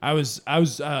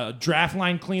draft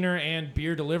line cleaner and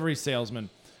beer delivery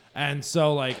salesman. And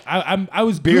so, like, I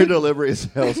was beer good. delivery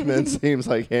salesman seems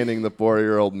like handing the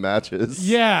 4-year-old matches.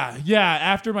 Yeah.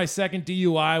 After my second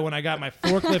DUI, when I got my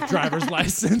forklift driver's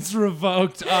license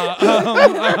revoked,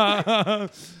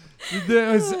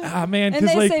 there was man, And because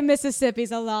they like, say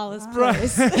Mississippi's a lawless right,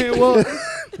 place. well,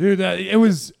 dude, it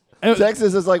was.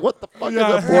 Texas is like, what the fuck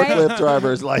Yeah. is a forklift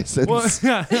driver's license? Well,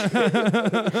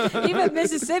 Even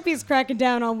Mississippi's cracking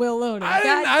down on Will Loading.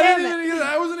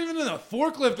 I wasn't even in a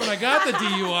forklift when I got the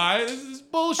DUI. This is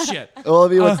bullshit. Well,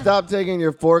 if you would stop taking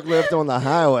your forklift on the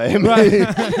highway.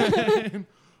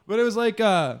 But it was like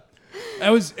it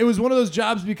was one of those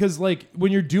jobs because like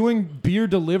when you're doing beer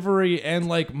delivery and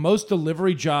like most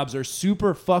delivery jobs are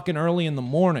super fucking early in the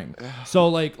morning. So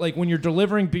like when you're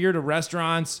delivering beer to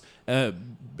restaurants,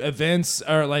 events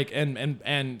or like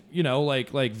and you know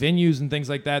like venues and things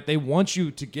like that, they want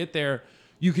you to get there.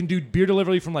 You can do beer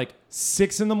delivery from like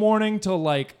 6 in the morning till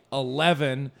like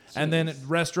 11, and then at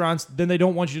restaurants, then they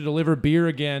don't want you to deliver beer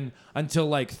again until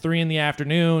like 3 in the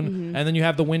afternoon, and then you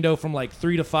have the window from like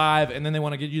 3 to 5, and then they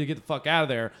want to get you to get the fuck out of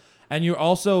there. And you're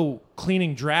also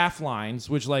cleaning draft lines,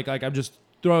 which like I'm just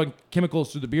throwing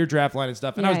chemicals through the beer draft line and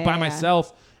stuff. And I was by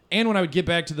myself, and when I would get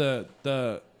back to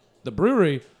the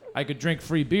brewery, I could drink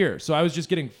free beer. So I was just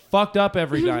getting fucked up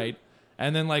every night.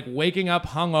 And then like waking up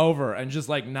hungover and just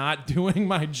like not doing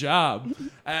my job,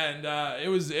 and it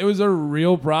was a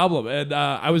real problem. And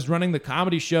I was running the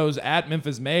comedy shows at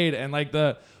Memphis Made, and like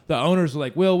the owners were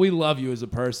like, "Will, we love you as a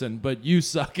person, but you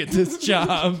suck at this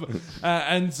job."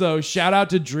 And so shout out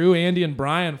to Drew, Andy, and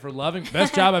Brian for loving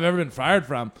best job I've ever been fired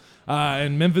from.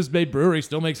 And Memphis Made Brewery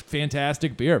still makes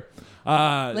fantastic beer.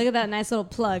 Look at that nice little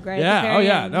plug right Yeah. there. Oh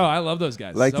yeah. No, I love those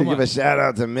guys. Like so to much. give a shout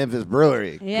out to Memphis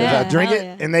Brewery because Yeah, I drink hell it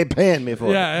yeah. and they paying me for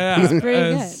it. Yeah. pretty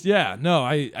And good. Yeah, no,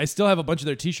 I still have a bunch of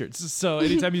their T-shirts. So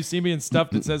anytime you see me in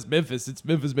stuff that says Memphis, it's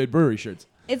Memphis Made Brewery shirts.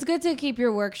 It's good to keep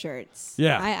your work shirts.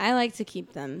 Yeah. I like to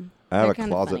keep them. I have They're a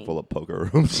kinda closet funny. full of poker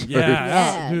rooms.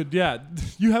 Yeah. Dude, yeah.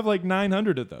 You have like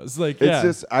 900 of those. Like, It's yeah,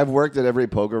 just I've worked at every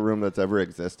poker room that's ever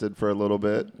existed for a little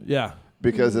bit yeah.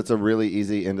 because it's a really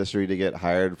easy industry to get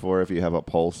hired for if you have a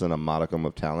pulse and a modicum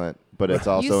of talent. But it's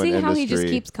also You see an how industry. he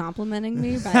just keeps complimenting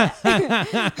me? By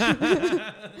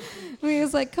he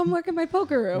was like, "Come work in my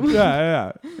poker room."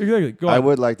 Yeah. Exactly. Go on. I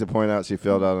would like to point out she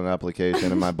filled out an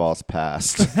application and my boss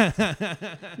passed.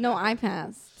 No, I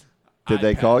passed. Did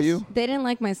they call you? They didn't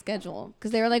like my schedule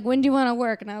because they were like, "When do you want to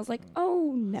work?" And I was like,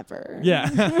 "Oh, never." Yeah.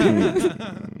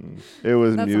 It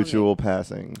was That's on mutual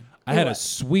passing. I had a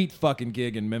sweet fucking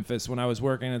gig in Memphis when I was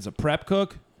working as a prep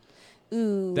cook.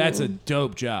 Ooh. That's a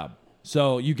dope job.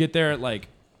 So you get there at like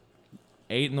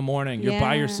 8 in the morning. You're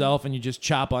by Yeah. yourself and you just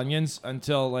chop onions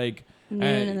until like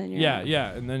noon, and then you're out.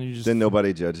 yeah, and then you just Then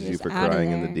nobody judges you just for out of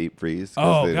crying in the there. deep freeze.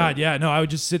 Oh God, yeah, no, I would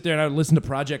just sit there and I would listen to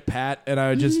Project Pat, and I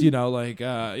would just, just.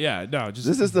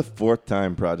 This is the 4th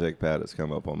time Project Pat has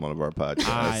come up on one of our podcasts.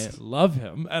 I love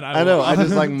him, and I know. I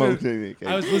just like moaning.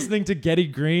 I was listening to Getty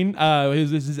Green,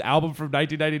 his album from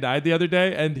 1999 the other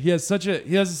day, and he has such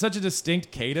a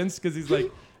distinct cadence because he's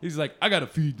like, I gotta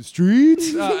feed the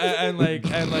streets, and he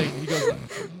goes,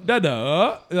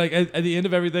 da like at the end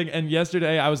of everything. And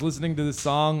yesterday I was listening to this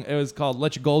song. It was called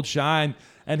 "Let Your Gold Shine,"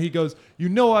 and he goes,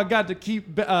 I got to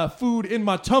keep food in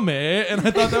my tummy, and I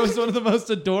thought that was one of the most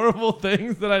adorable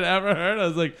things that I'd ever heard. I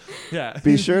was like, yeah.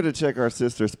 Be sure to check our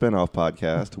sister spinoff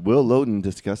podcast. Will Loden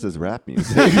discusses rap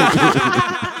music.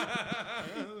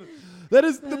 That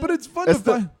is, but it's fun to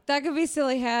find. That could be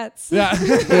silly hats. Yeah.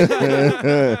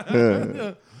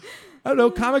 I don't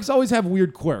know. Comics always have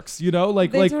weird quirks, They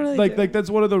totally do. that's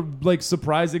one of the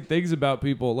surprising things about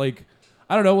people. Like,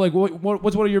 I don't know. Like,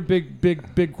 what's one of your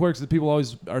big quirks that people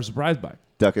always are surprised by?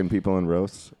 Ducking people in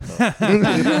roasts.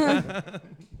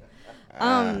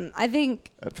 I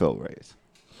think At Phil Ray's.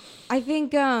 I feel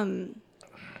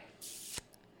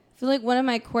like one of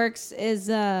my quirks is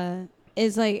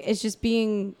it's just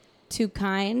being too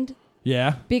kind,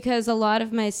 Yeah. because a lot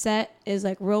of my set is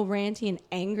like real ranty and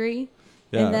angry.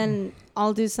 Yeah. And then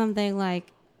I'll do something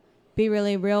like be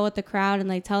really real with the crowd and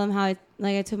like tell them how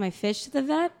I took my fish to the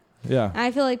vet. Yeah. And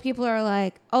I feel like people are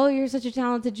like, "Oh, you're such a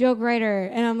talented joke writer,"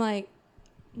 and I'm like,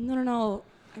 "No,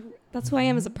 that's who I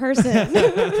am as a person."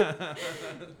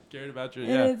 Cared about you.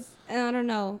 And I don't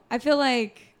know. I feel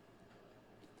like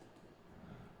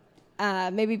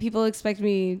maybe people expect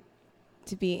me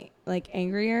to be like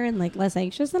angrier and like less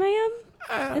anxious than I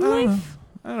am in life.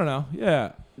 I don't know.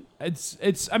 Yeah.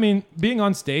 It's. I mean, being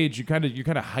on stage, you're kind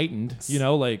of heightened.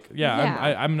 Like,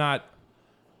 Yeah. I'm not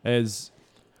as.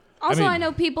 Also, I mean- I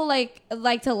know people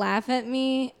like to laugh at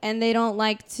me, and they don't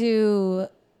like to.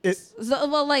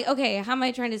 Okay, how am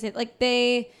I trying to say it? Like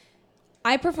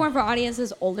I perform for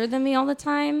audiences older than me all the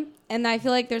time, and I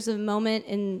feel like there's a moment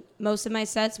in most of my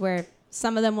sets where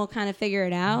some of them will kind of figure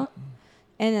it out,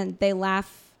 and then they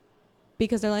laugh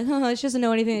because they're like, "Oh, she doesn't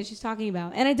know anything that she's talking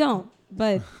about," and I don't.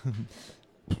 But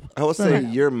I will say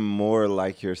you're more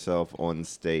like yourself on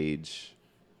stage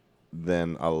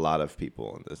than a lot of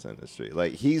people in this industry.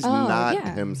 Like, he's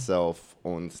not himself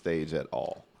on stage at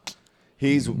all.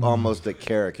 He's almost a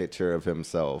caricature of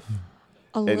himself.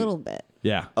 a little bit.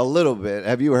 Yeah. A little bit.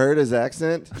 Have you heard his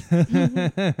accent?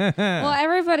 Well,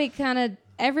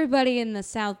 everybody in the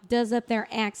South does up their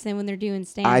accent when they're doing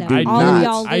stand-up. I do All not. of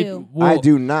y'all do. I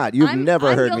do not. You've I'm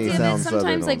never heard guilty me of it. sound Southern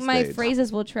Sometimes, on like, my stage.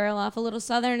 phrases will trail off a little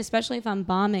Southern, especially if I'm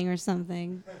bombing or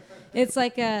something. It's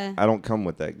like I don't come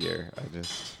with that gear.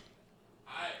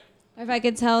 if I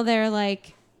could tell they're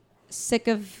like sick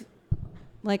of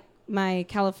like my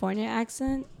California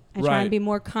accent, I try Right. and be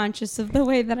more conscious of the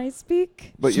way that I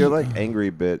speak. But your like angry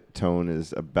bit tone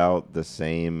is about the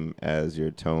same as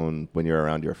your tone when you're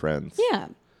around your friends. Yeah.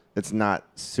 It's not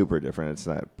super different. It's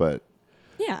not, but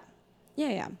Yeah.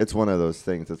 it's one of those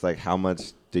things. It's like, how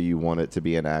much do you want it to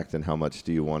be an act and how much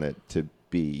do you want it to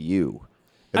be you?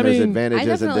 And I there's mean, advantages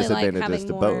I and definitely like disadvantages having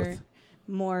to more, both.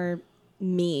 more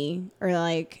me, or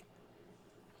like,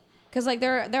 because like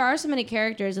there are so many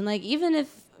characters, and like even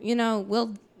if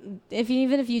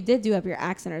even if you did do up your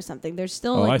accent or something, there's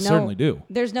still Oh, like I no, certainly do.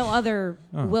 There's no other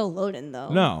Will Loden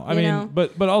though. No, I you mean, know?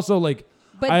 but also like.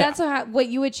 But that's what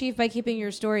you achieve by keeping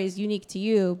your stories unique to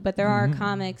you. But there are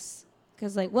comics,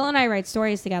 because like Will and I write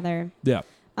stories together. Yeah.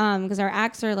 Because our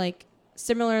acts are like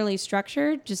similarly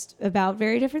structured, just about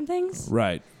very different things.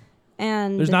 Right.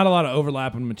 And There's not a lot of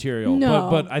overlap in material. No,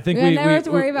 But I think I never have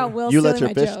to worry about Will You stealing let your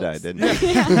my fish jokes. die, didn't you?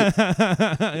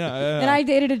 And I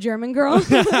dated a German girl.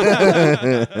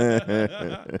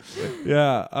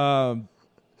 Yeah.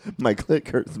 My clit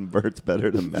converts better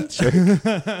than metric.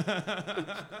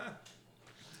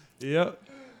 Yep.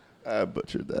 I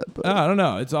butchered that. But I don't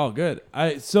know. It's all good.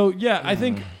 I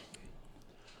think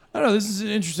I don't know. This is an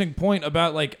interesting point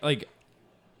about like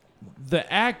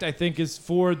the act. I think is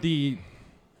for the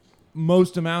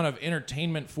most amount of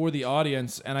entertainment for the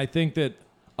audience, and I think that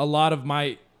a lot of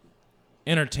my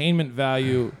entertainment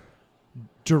value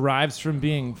derives from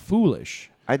being foolish.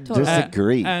 I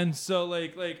disagree. And so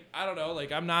like I don't know.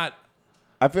 Like I'm not.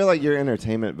 I feel like your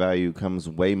entertainment value comes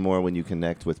way more when you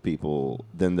connect with people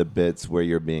than the bits where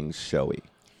you're being showy.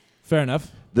 Fair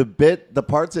enough. The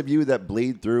parts of you that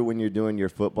bleed through when you're doing your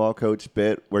football coach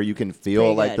bit, where you can feel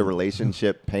Pretty like good. the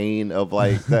relationship pain of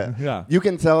like that. Yeah. You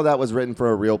can tell that was written for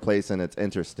a real place and it's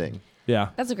interesting. Yeah.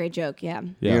 That's a great joke. Yeah.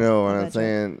 Yeah. You know what Love I'm that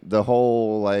saying? The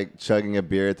whole like chugging a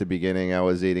beer at the beginning, I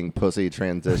was eating pussy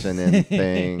transition in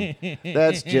thing.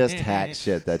 That's just hack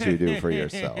shit that you do for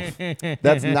yourself.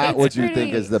 That's not It's what you pretty-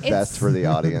 think is the it's- best for the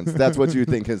audience. That's what you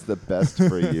think is the best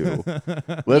for you.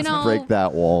 Let's break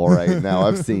that wall right now.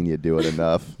 I've seen you do it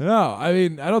enough. No, I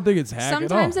mean, I don't think it's hack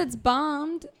Sometimes at all. it's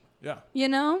bombed, Yeah. you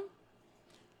know?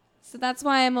 So that's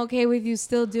why I'm okay with you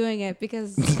still doing it,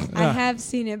 because I have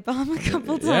seen it bomb a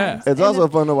couple Yeah. times. It's And also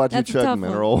fun to watch you that's a chug tough one.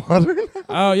 mineral water.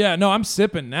 Oh yeah, no, I'm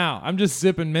sipping now. I'm just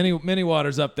sipping mini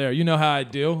waters up there. You know how I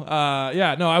do.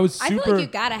 Yeah, no, I was I super. feel like you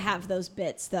gotta have those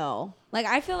bits though. Like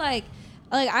I feel like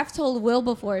I've told Will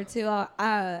before too.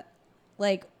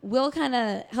 Like Will kind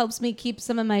of helps me keep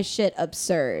some of my shit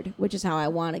absurd, which is how I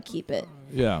want to keep it.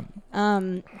 Yeah.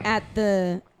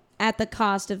 At the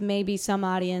cost of maybe some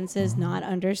audiences not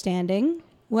understanding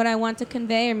what I want to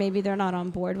convey, or maybe they're not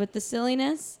on board with the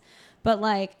silliness. But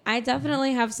like, I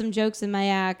definitely have some jokes in my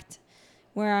act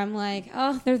where I'm like,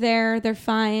 oh, they're there, they're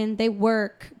fine, they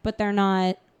work, but they're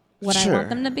not what I Sure. want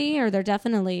them to be, or they're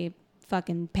definitely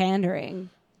fucking pandering.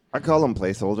 I call them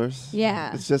placeholders.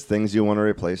 Yeah. It's just things you want to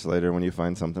replace later when you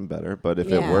find something better. But if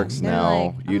it Yeah. works They're now,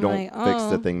 like- you I'm don't like, fix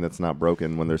the oh. thing that's not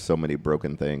broken when there's so many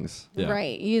broken things. Yeah.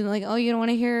 Right. You like, oh, you don't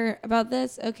want to hear about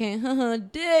this? Okay.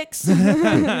 Dicks.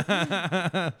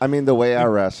 I mean, the way I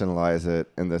rationalize it,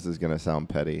 and this is going to sound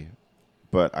petty,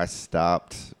 but I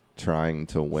stopped trying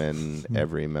to win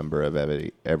every member of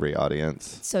every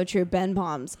audience. So true. Ben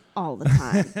bombs all the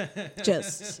time.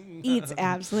 Just eats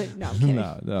absolute. No, I'm kidding.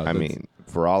 No, I that's- mean,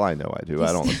 for all I know, I do.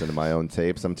 I don't listen to my own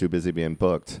tapes. I'm too busy being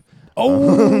booked.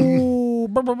 Oh.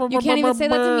 You can't even say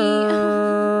that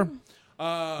to me.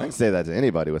 I can say that to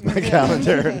anybody with my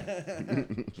calendar.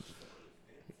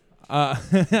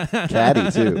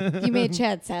 Caddy, too. You made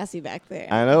Chad sassy back there.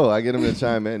 I know. I get him to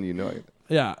chime in. You know it.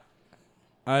 Yeah.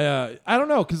 I don't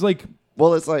know, cause like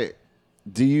Well, it's like,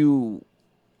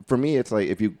 for me, it's like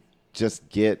if you just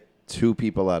get 2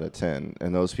 people out of 10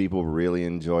 and those people really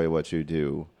enjoy what you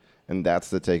do, and that's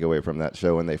the takeaway from that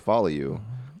show, and they follow you,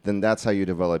 then that's how you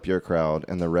develop your crowd,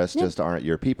 and the rest just aren't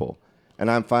your people. And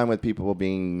I'm fine with people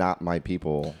being not my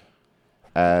people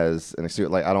as an excuse.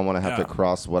 Like, I don't want to have to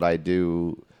cross what I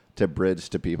do to bridge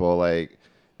to people. Like,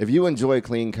 if you enjoy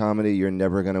clean comedy, you're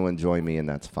never going to enjoy me, and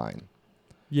that's fine.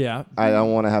 yeah. I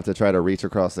don't want to have to try to reach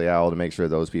across the aisle to make sure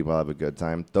those people have a good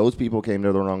time. Those people came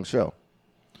to the wrong show.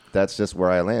 That's just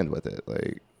where I land with it.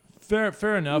 Like,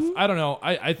 Fair enough. I don't know.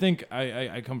 I think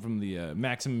I come from the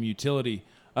maximum utility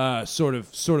sort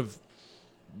of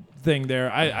thing there.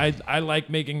 I like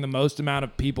making the most amount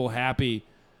of people happy,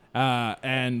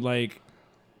 and like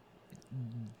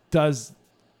does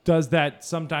that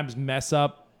sometimes mess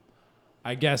up,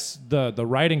 I guess, the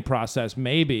writing process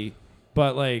maybe,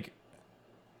 but like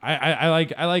I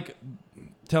like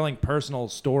telling personal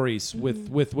stories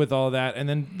with all that, and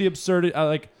then the absurd I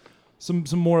like some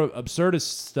more absurdist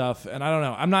stuff, and I don't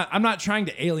know. I'm not trying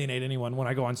to alienate anyone when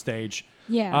I go on stage.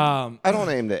 Yeah. I don't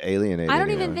aim to alienate I don't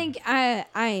anyone. even think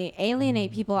I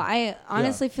alienate people. I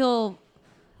honestly feel,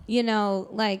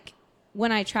 like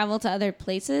when I travel to other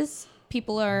places,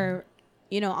 people are,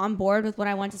 on board with what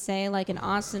I want to say. Like in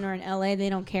Austin or in LA, they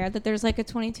don't care that there's like a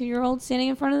 22-year-old standing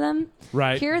in front of them.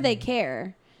 Right. Here they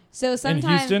care. So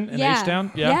sometimes Houston, in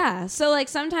H-Town? Yeah. Yeah. So like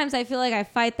sometimes I feel like I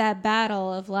fight that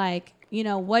battle of like,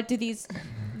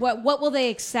 what will they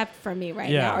accept from me right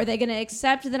Yeah. now? Are they going to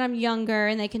accept that I'm younger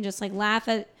and they can just like laugh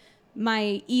at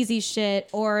my easy shit,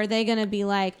 or are they going to be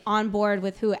like on board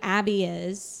with who Abbey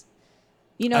is?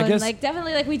 I And guess- like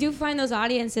definitely like we do find those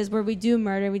audiences where we do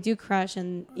murder, we do crush,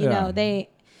 and Yeah. they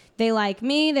like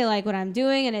me, they like what I'm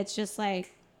doing, and it's just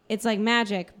like it's like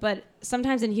magic. But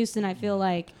sometimes in Houston I feel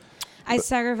like I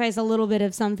sacrifice a little bit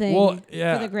of something Well,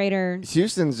 yeah. for the greater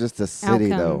Houston's just a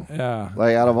city, outcome. though. Yeah.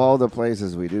 Like, out of all the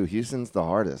places we do, Houston's the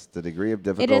hardest. The degree of It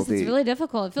difficulty. is. It's really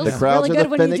difficult. It feels The crowds really are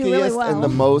good the when you do really finickiest well. and the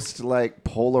most, like,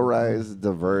 polarized,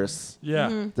 diverse. Yeah.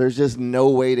 Mm-hmm. There's just no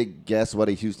way to guess what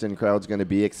a Houston crowd's going to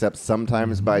be, except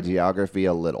sometimes by geography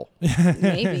a little.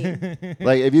 Maybe.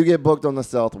 Like, if you get booked on the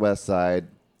Southwest side,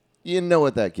 you know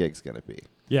what that gig's going to be.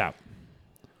 Yeah.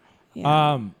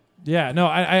 Yeah. Yeah, no,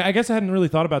 I guess I hadn't really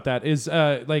thought about that. Is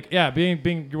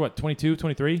being you're what, 22,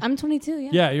 23? I'm 22. Yeah.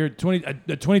 Yeah, you're a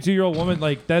 22-year-old woman.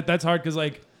 Like that's hard because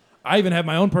like I even have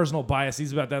my own personal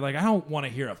biases about that. Like I don't want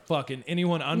to hear a fucking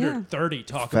anyone under Yeah. 30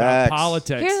 talk Facts. about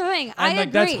politics. Here's the thing. I And, like,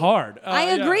 agree. That's hard. I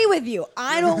Yeah. agree with you.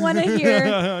 I don't want to hear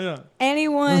yeah,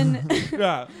 anyone.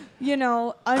 yeah.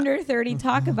 under 30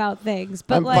 talk about things.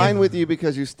 But I'm fine with you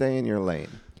because you stay in your lane.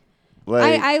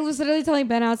 Like, I was literally telling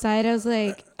Ben outside, I was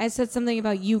like, I said something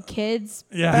about you kids.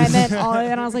 Yeah. But I meant all of it.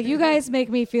 And I was like, you guys make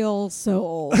me feel so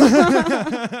old.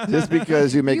 just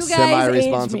because you make You guys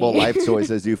semi-responsible age me. life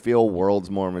choices, you feel worlds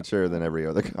more mature than every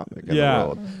other comic in Yeah. the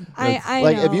world. I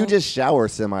Like, know. if you just shower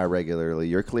semi-regularly,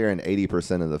 you're clearing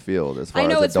 80% of the field as far I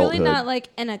know as it's really adulthood. not like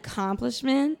an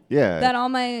accomplishment Yeah. that all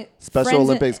my Special friends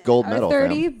Olympics gold are medal,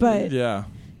 30, fam. but Yeah.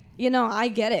 I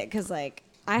get it because like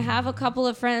I have a couple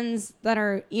of friends that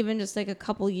are even just like a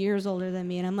couple years older than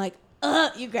me, and I'm like,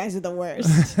 you guys are the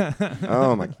worst.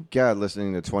 Oh, my God,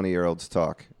 listening to 20-year-olds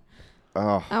talk.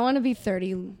 Oh. I want to be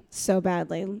 30 so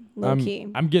badly, low key.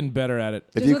 I'm getting better at it.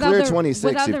 If Just you without clear the- 26,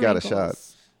 without you've the got a shot.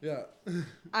 wrinkles.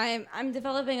 Yeah. I'm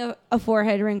developing a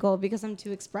forehead wrinkle because I'm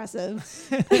too expressive.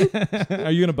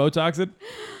 Are you gonna Botox it?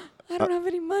 I don't have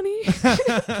any money.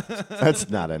 That's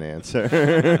not an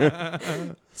answer.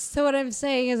 So what I'm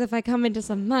saying is if I come into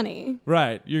some money,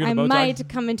 Right. You're I gonna Botox. might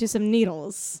come into some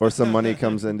needles. Or some money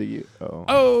comes into you. Oh.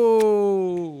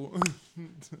 Oh.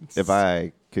 If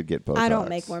I could get Botox. I don't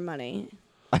make more money.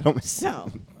 I don't. So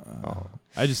Oh.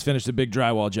 I just finished a big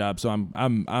drywall job, so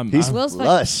I'm. He's Will's fucking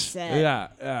flush. upset.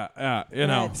 yeah. You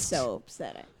know. That's so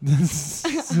upsetting.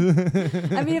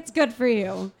 I mean, it's good for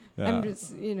you. Yeah. I'm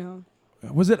just,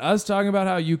 Was it us talking about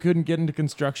how you couldn't get into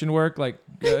construction work? Like,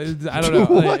 I don't know.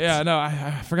 What? Like, yeah, no,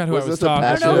 I forgot who Was I was this a talking I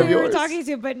passion don't know of who you were yours? talking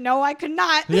to, but no, I could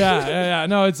not. Yeah.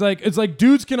 No, it's like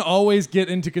dudes can always get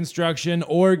into construction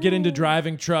or get into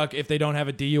driving truck if they don't have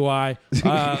a DUI.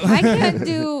 I can't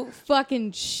do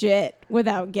fucking shit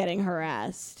without getting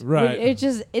harassed. Right.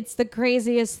 It's the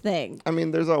craziest thing. I mean,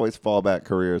 there's always fallback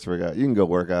careers for guys. You can go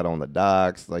work out on the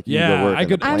docks. Like, you can Yeah, go work I in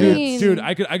the could, I plants. mean- dude.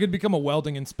 I could become a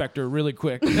welding inspector really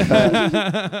quick.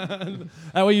 That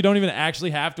way, you don't even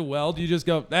actually have to weld. You just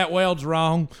go, that weld's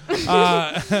wrong. They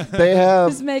have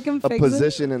Just make 'em a fix it.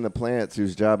 position in the plants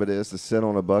whose job it is to sit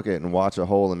on a bucket and watch a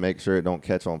hole and make sure it don't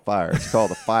catch on fire. It's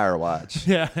called a fire watch.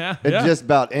 Yeah. And just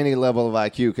about any level of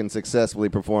IQ can successfully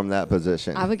perform that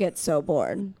position. I would get so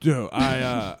bored. Dude,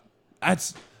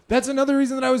 that's another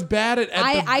reason that I was bad at.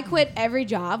 I quit every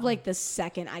job like the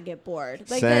second I get bored.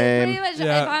 Like Same. pretty much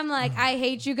Yeah. if I'm like, I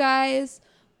hate you guys,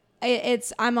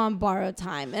 I'm on borrowed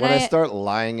time. And when I start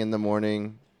lying in the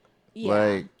morning, yeah.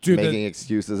 like Dude, making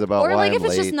excuses about or why like I'm if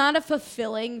it's late. just not a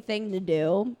fulfilling thing to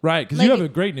do. right, because like- you have a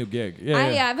great new gig. Yeah. I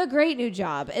have a great new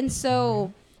job. And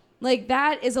so like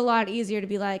that is a lot easier to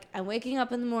be like, I'm waking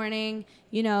up in the morning,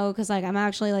 because like I'm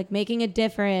actually like making a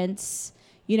difference,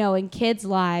 in kids'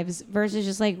 lives versus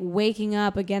just like waking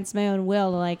up against my own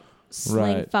will to like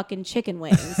sling Right. fucking chicken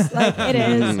wings. Like it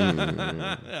is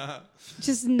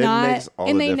just not, makes all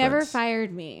and the they never difference.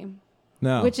 fired me,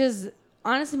 No. which is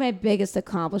honestly my biggest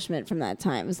accomplishment from that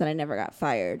time is that I never got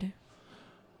fired.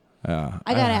 Yeah.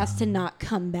 I got asked to not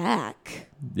come back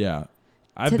Yeah.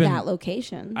 to that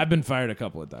location. I've been fired a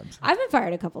couple of times. I've been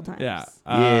fired a couple times. Yeah.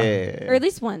 Or at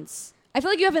least once. I feel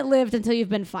like you haven't lived until you've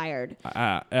been fired.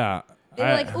 Yeah.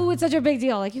 They're like, "Ooh, it's such a big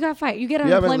deal. Like, you got fired. You get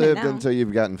You haven't unemployment lived now." until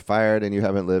you've gotten fired, and you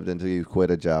haven't lived until you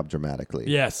quit a job dramatically.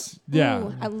 Yes. Yeah.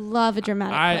 Ooh, I love a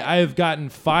dramatic. quit. I've gotten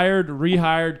fired,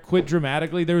 rehired, quit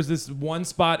dramatically. There was this one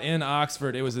spot in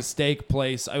Oxford. It was a steak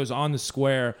place. I was on the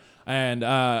square, and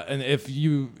if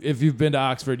you've been to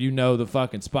Oxford, you know the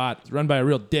fucking spot. It's run by a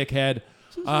real dickhead,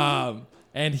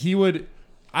 and he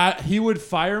would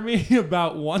fire me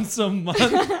about once a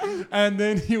month, and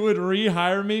then he would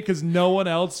rehire me because no one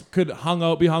else could be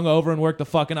hungover and work the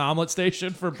fucking omelet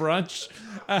station for brunch.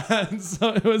 And so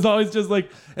it was always just like,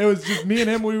 it was just me and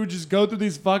him. We would just go through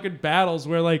these fucking battles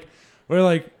where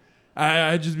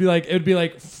I'd just be like, it would be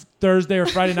like Thursday or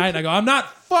Friday night, and I go, I'm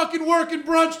not fucking working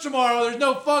brunch tomorrow. There's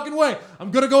no fucking way.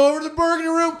 I'm going to go over to the Burgundy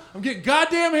Room. I'm getting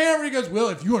goddamn hammered. He goes, Will,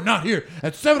 if you are not here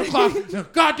at 7 o'clock in the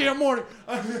goddamn morning.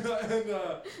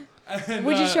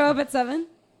 Would you show up at 7?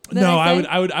 No,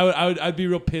 I'd be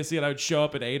real pissy, and I would show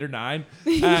up at 8 or 9.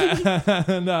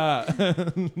 And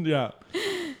yeah.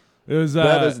 It was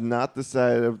That is not the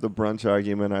side of the brunch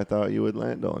argument I thought you would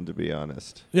land on, to be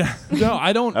honest. yeah. No,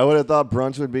 I don't. I would have thought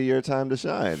brunch would be your time to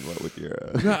shine. What with your?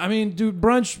 No, I mean, dude,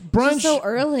 brunch Just so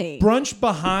early. brunch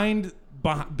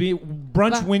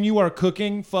brunch when you are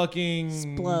cooking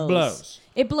fucking blows.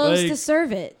 It blows Like, to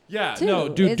serve it. Yeah, too. no,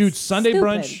 dude, It's Sunday stupid.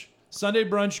 brunch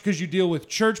because you deal with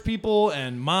church people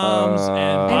and moms and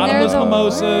And bottomless they're the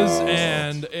mimosas, worst.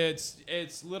 and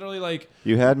it's literally like,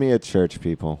 You had me at church,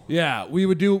 people. yeah, we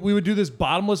would do this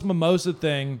bottomless mimosa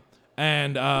thing,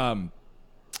 and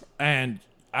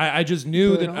I just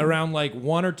knew that around like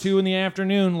 1 or 2 in the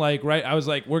afternoon, like I was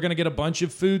like, we're gonna get a bunch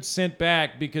of food sent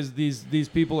back because these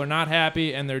people are not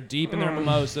happy and they're deep in their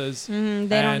mimosas. They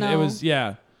don't know. It was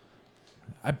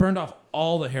I burned off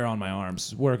all the hair on my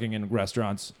arms working in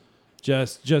restaurants,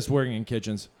 just working in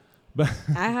kitchens. But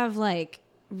I have like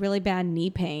really bad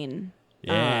knee pain.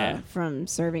 From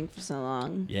serving for so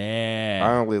long. Yeah.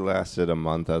 I only lasted a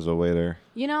month as a waiter.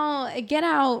 You know, get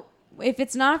out. If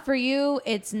it's not for you,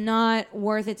 it's not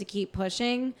worth it to keep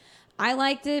pushing. I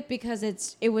liked it because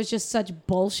it was just such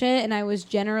bullshit, and I was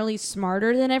generally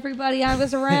smarter than everybody I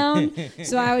was around.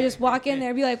 So I would just walk in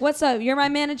there and be like, "What's up? You're my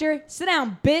manager? Sit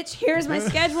down, bitch. Here's my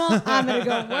schedule. I'm gonna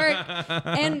go work."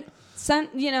 And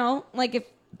like if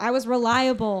I was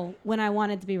reliable when I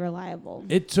wanted to be reliable.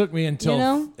 It took me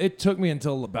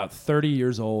until about 30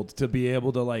 years old to be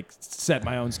able to like set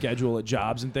my own schedule at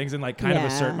jobs and things and like kind of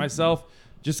assert myself.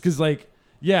 Just because, like,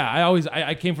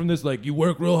 I came from this, like, you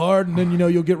work real hard and then,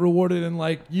 you'll get rewarded in,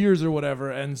 like, years or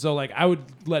whatever. And so, like, I would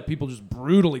let people just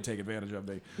brutally take advantage of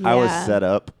me. I was set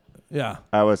up. Yeah.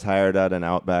 I was hired at an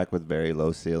Outback with very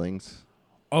low ceilings.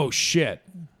 Oh, shit.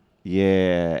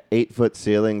 Yeah, 8-foot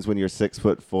ceilings when you're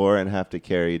 6'4" and have to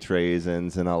carry trays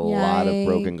and a lot of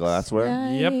broken glassware.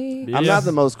 Yep. I'm not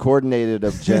the most coordinated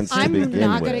of gents to begin with. I'm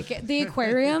not gonna get the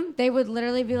aquarium. They would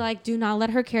literally be like, "Do not let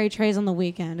her carry trays on the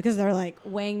weekend," because they're like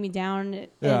weighing me down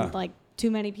and like too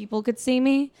many people could see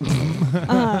me. Which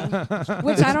I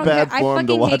don't care. I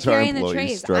fucking hate carrying the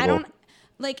trays. Struggle. I don't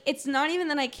like. It's not even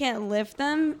that I can't lift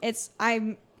them.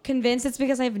 I'm convinced it's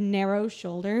because I have narrow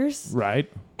shoulders.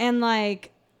 Right. And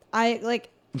like. I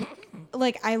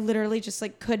literally just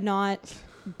like could not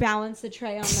balance the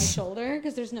tray on my shoulder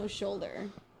because there's no shoulder.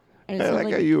 I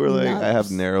like how you were like, I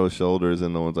have narrow shoulders,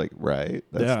 and no one's like, right?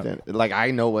 That's like I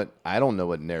don't know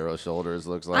what narrow shoulders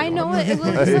looks like. I know what it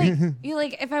looks like. You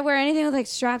like if I wear anything with like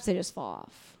straps, they just fall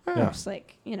off. Yeah. Just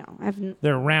like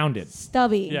they're rounded,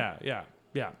 stubby. Yeah.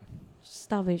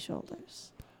 Stubby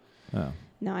shoulders. Oh.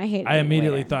 No, I hate. I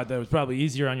immediately thought that was probably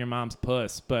easier on your mom's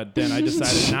puss, but then I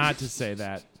decided not to say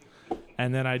that.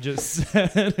 And then I just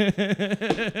said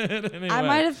it anyway. I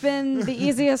might have been the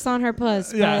easiest on her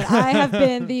puss, but I have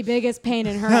been the biggest pain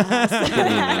in her ass.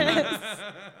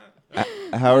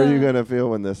 How are you going to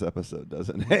feel when this episode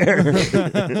doesn't air?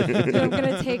 I'm going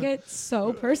to take it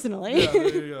so personally. Yeah,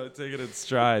 there you go. Take it in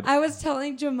stride. I was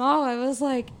telling Jamal, I was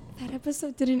like, that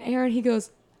episode didn't air, and he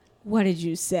goes, "What did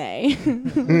you say?"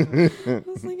 I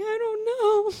was like, I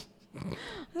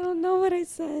don't know what I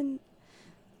said.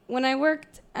 When I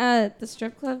worked at the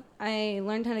strip club, I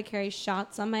learned how to carry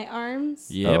shots on my arms.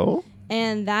 Yep. Oh?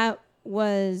 And that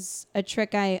was a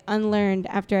trick I unlearned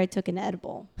after I took an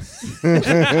edible. I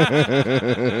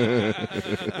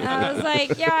was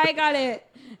like, yeah, I got it.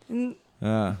 And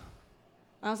I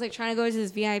was like trying to go to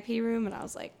this VIP room, and I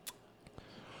was like,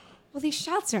 well, these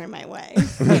shots are in my way.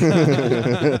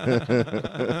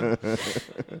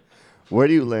 Where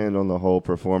do you land on the whole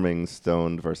performing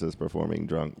stoned versus performing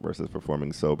drunk versus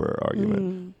performing sober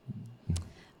argument?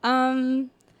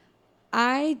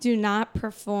 I do not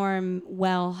perform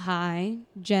well high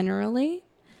generally.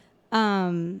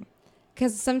 Because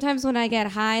sometimes when I get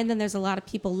high and then there's a lot of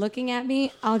people looking at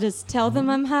me, I'll just tell them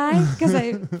I'm high because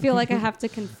I feel like I have to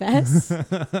confess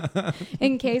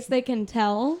in case they can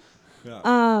tell. Yeah.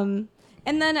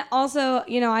 And then also,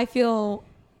 I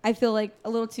feel like a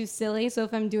little too silly. So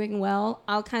if I'm doing well,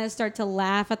 I'll kind of start to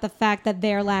laugh at the fact that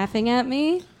they're laughing at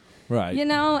me. Right.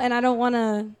 And I don't want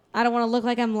to look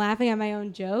like I'm laughing at my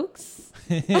own jokes.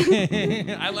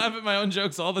 I laugh at my own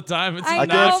jokes all the time. It's I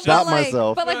can't stop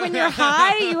myself. But like when you're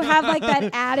high, you have like that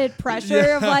added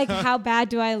pressure of like, how bad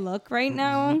do I look right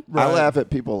now? Right. I laugh at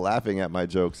people laughing at my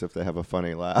jokes if they have a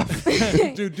funny laugh.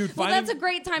 dude. Well, that's a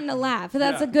great time to laugh.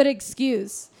 That's a good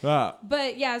excuse.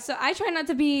 But yeah, so I try not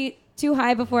to be too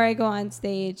high before I go on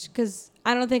stage because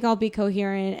I don't think I'll be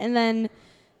coherent. And then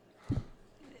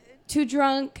too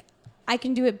drunk, I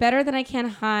can do it better than I can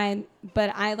high,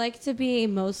 but I like to be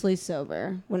mostly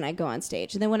sober when I go on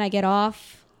stage. And then when I get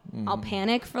off, I'll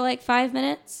panic for like 5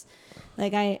 minutes.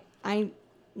 Like I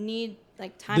need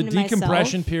like time to myself. The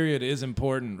decompression period is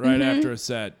important right after a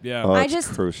set. Yeah. Oh, it's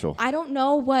crucial. I don't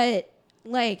know what,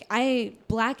 like I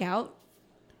black out.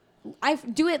 I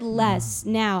do it less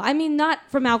now. I mean, not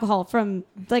from alcohol, from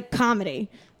like comedy.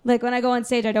 Like when I go on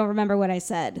stage, I don't remember what I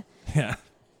said. Yeah.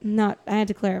 I had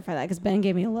to clarify that because Ben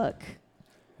gave me a look.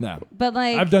 No. But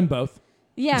like I've done both.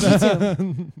 Yeah, me too.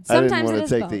 Sometimes I didn't want it to is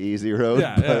take both. the easy road,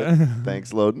 but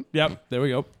thanks, Loden. Yep, there we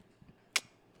go.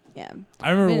 Yeah.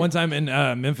 I remember one time in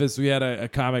Memphis, we had a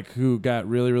comic who got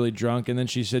really, really drunk, and then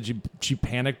she said she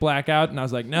panicked blackout, and I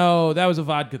was like, no, that was a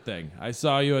vodka thing. I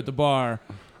saw you at the bar,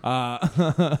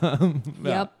 Yeah.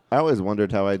 Yep. I always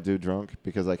wondered how I'd do drunk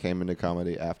because I came into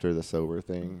comedy after the sober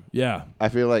thing. Yeah. I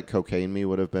feel like cocaine me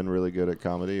would have been really good at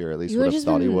comedy, or at least You would would've have just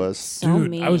thought he been was. so Dude,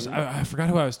 mean. I forgot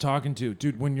who I was talking to.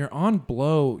 Dude, when you're on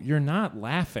blow, you're not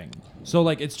laughing. So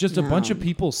like it's just a bunch of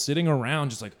people sitting around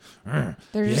just like They're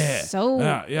yeah, just so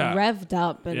yeah, revved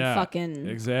up and yeah, fucking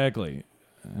exactly.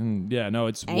 And yeah, no,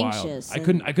 it's anxious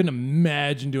wild. I couldn't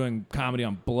imagine doing comedy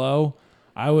on blow.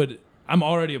 I'm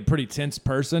already a pretty tense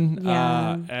person.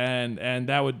 Yeah. And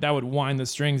that would wind the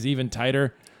strings even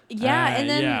tighter. Yeah, and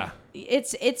then yeah.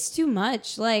 it's too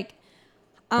much. Like,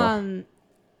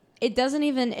 it doesn't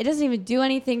even do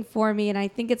anything for me, and I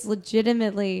think it's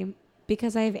legitimately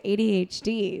because I have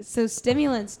ADHD. So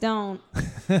stimulants don't.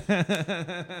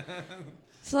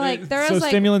 So like there was like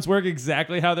stimulants work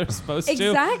exactly how they're supposed to.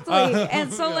 Exactly.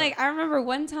 And so like I remember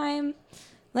one time,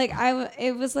 like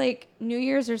it was like New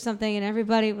Year's or something, and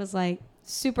everybody was like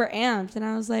super amped, and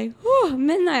I was like, whew,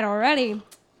 midnight already.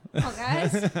 Oh,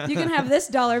 guys, you can have this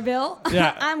dollar bill.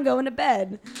 Yeah. I'm going to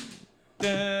bed.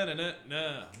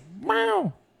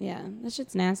 Wow. Yeah, that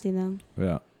shit's nasty though.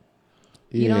 Yeah.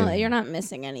 You're not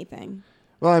missing anything.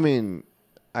 Well, I mean,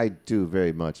 I do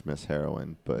very much miss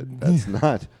heroin, but that's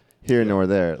not here nor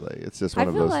there. Like, it's just one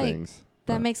of feel those like things.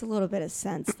 That makes a little bit of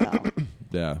sense though.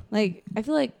 Yeah. Like I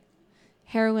feel like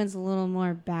heroin's a little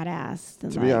more badass than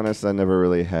To be honest, I never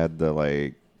really had the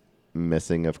like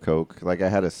missing of coke. Like I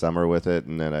had a summer with it,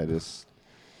 and then I just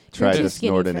tried too to skinny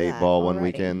snort for an 8 that ball one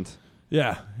already. weekend.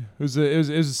 Yeah. It was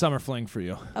a summer fling for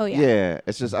you. Oh yeah. Yeah,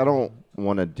 it's just I don't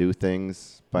want to do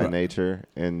things by Right. nature,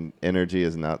 and energy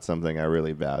is not something I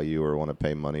really value or want to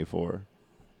pay money for.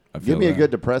 I feel Give me a that.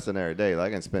 good depressant every day. Like,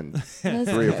 I can spend That's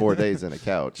 3 or good. 4 days in a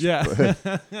couch. Yeah.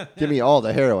 Give me all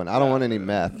the heroin. I don't want any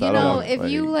meth. You I don't know, want,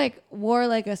 if you like wore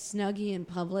like a Snuggie in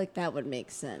public, that would make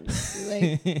sense.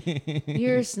 Like,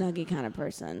 you're a Snuggie kind of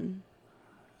person.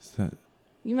 You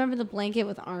remember the blanket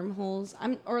with armholes?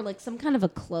 Or like some kind of a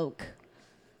cloak.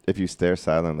 if you stare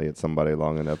silently at somebody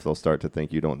long enough, they'll start to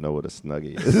think you don't know what a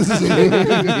Snuggie is.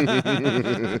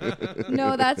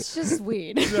 No, that's just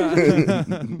weed. I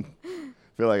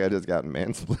feel like I just got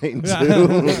mansplained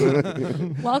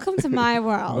too. Welcome to my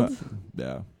world.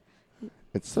 Yeah.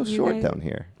 It's so You short guys- down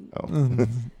here. Oh.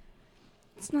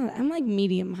 It's not. I'm like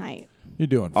medium height. You're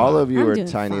doing fine. All of you I'm are doing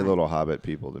tiny fine. little hobbit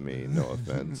people to me. No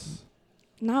offense.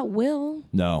 Not Will.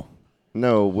 No.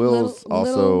 No, Will's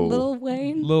also. Little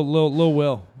Wayne. Lil Will. Lil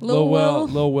Will. Lil Will.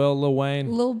 Lil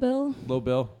Wayne. Lil Bill. Lil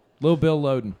Bill. Lil Bill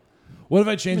Loden. What if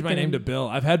I change Look my at name him. to Bill?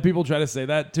 I've had people try to say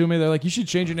that to me. They're like, you should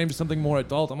change your name to something more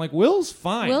adult. I'm like, Will's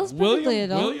fine. Will's perfectly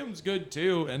adult. William's good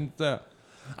too. And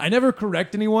I never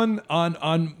correct anyone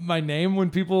on my name when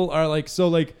people are like, so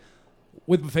like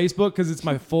with Facebook, because it's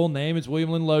my full name. It's William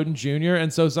Lynn Loden Jr.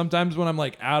 And so sometimes when I'm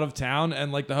like out of town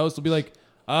and like the host will be like,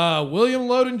 William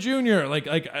Loden Jr. Like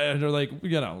they're like,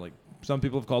 you know, like some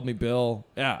people have called me Bill.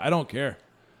 Yeah, I don't care.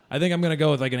 I think I'm gonna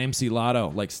go with like an MC Lotto,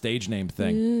 like stage name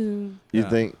thing. Ooh. You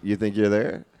think you're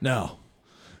there? No.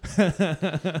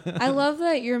 I love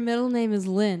that your middle name is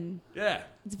Lynn. Yeah.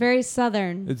 It's very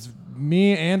southern. It's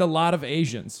me and a lot of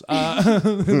Asians.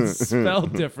 It's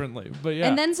spelled differently, but yeah.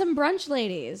 And then some brunch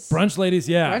ladies. Brunch ladies,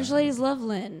 yeah. Brunch ladies love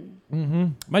Lynn. Mm-hmm.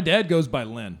 My dad goes by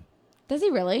Lynn. Does he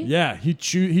really? Yeah, he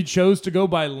chose to go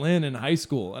by Lynn in high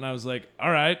school, and I was like, all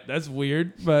right, that's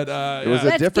weird, but It was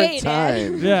yeah. a different gay, Dad.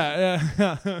 time.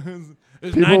 yeah. It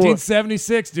was People were-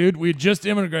 1976, dude. We had just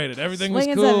immigrated. Everything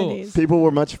Swinging was cool. 70s. People were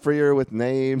much freer with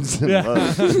names. And Yeah.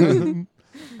 love.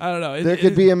 I don't know. There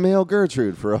could be a male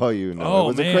Gertrude for all you know. Oh, It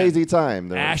was man. a crazy time.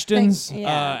 There was Ashton's. Thanks, yeah.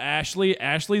 Ashley.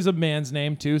 Ashley's a man's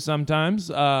name too sometimes.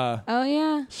 Oh,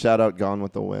 yeah. shout out Gone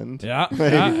with the Wind. Yeah.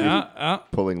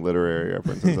 Pulling literary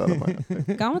references out of my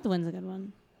mouth. Gone with the Wind's a good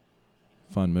one.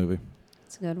 Fun movie.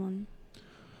 It's a good one.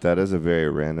 That is a very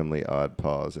randomly odd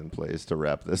pause in place to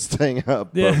wrap this thing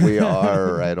up, Yeah. but we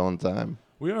are right on time.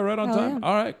 We are right on Hell time. yeah.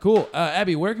 All right, cool.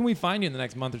 Abby, where can we find you in the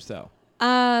next month or so?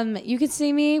 You can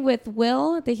see me with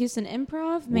Will at the Houston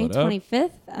Improv, May What up?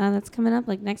 25th. That's coming up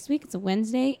like next week. It's a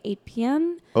Wednesday, 8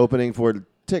 p.m. Opening for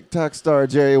TikTok star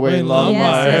Jerry Wayne Wayne Longmire.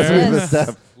 Yes, as we've yes.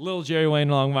 established. Little Jerry Wayne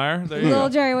Longmire. There you Little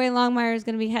go. Jerry Wayne Longmire is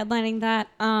going to be headlining that.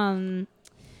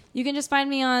 You can just find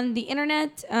me on the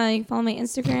internet. You can follow my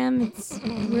Instagram. It's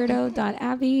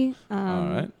weirdo.abbey. All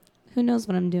right. Who knows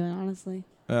what I'm doing, honestly.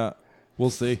 Yeah.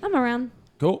 We'll see. I'm around.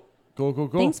 Cool.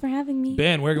 Thanks for having me.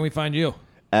 Ben, where can we find you?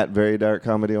 At Very Dark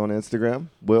Comedy on Instagram.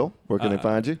 Will, where can they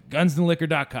find you?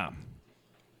 Gunsandliquor.com.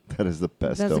 That is the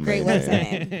best That's a great domain website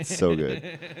name. name. It's so good.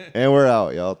 And we're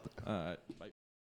out, y'all. All right.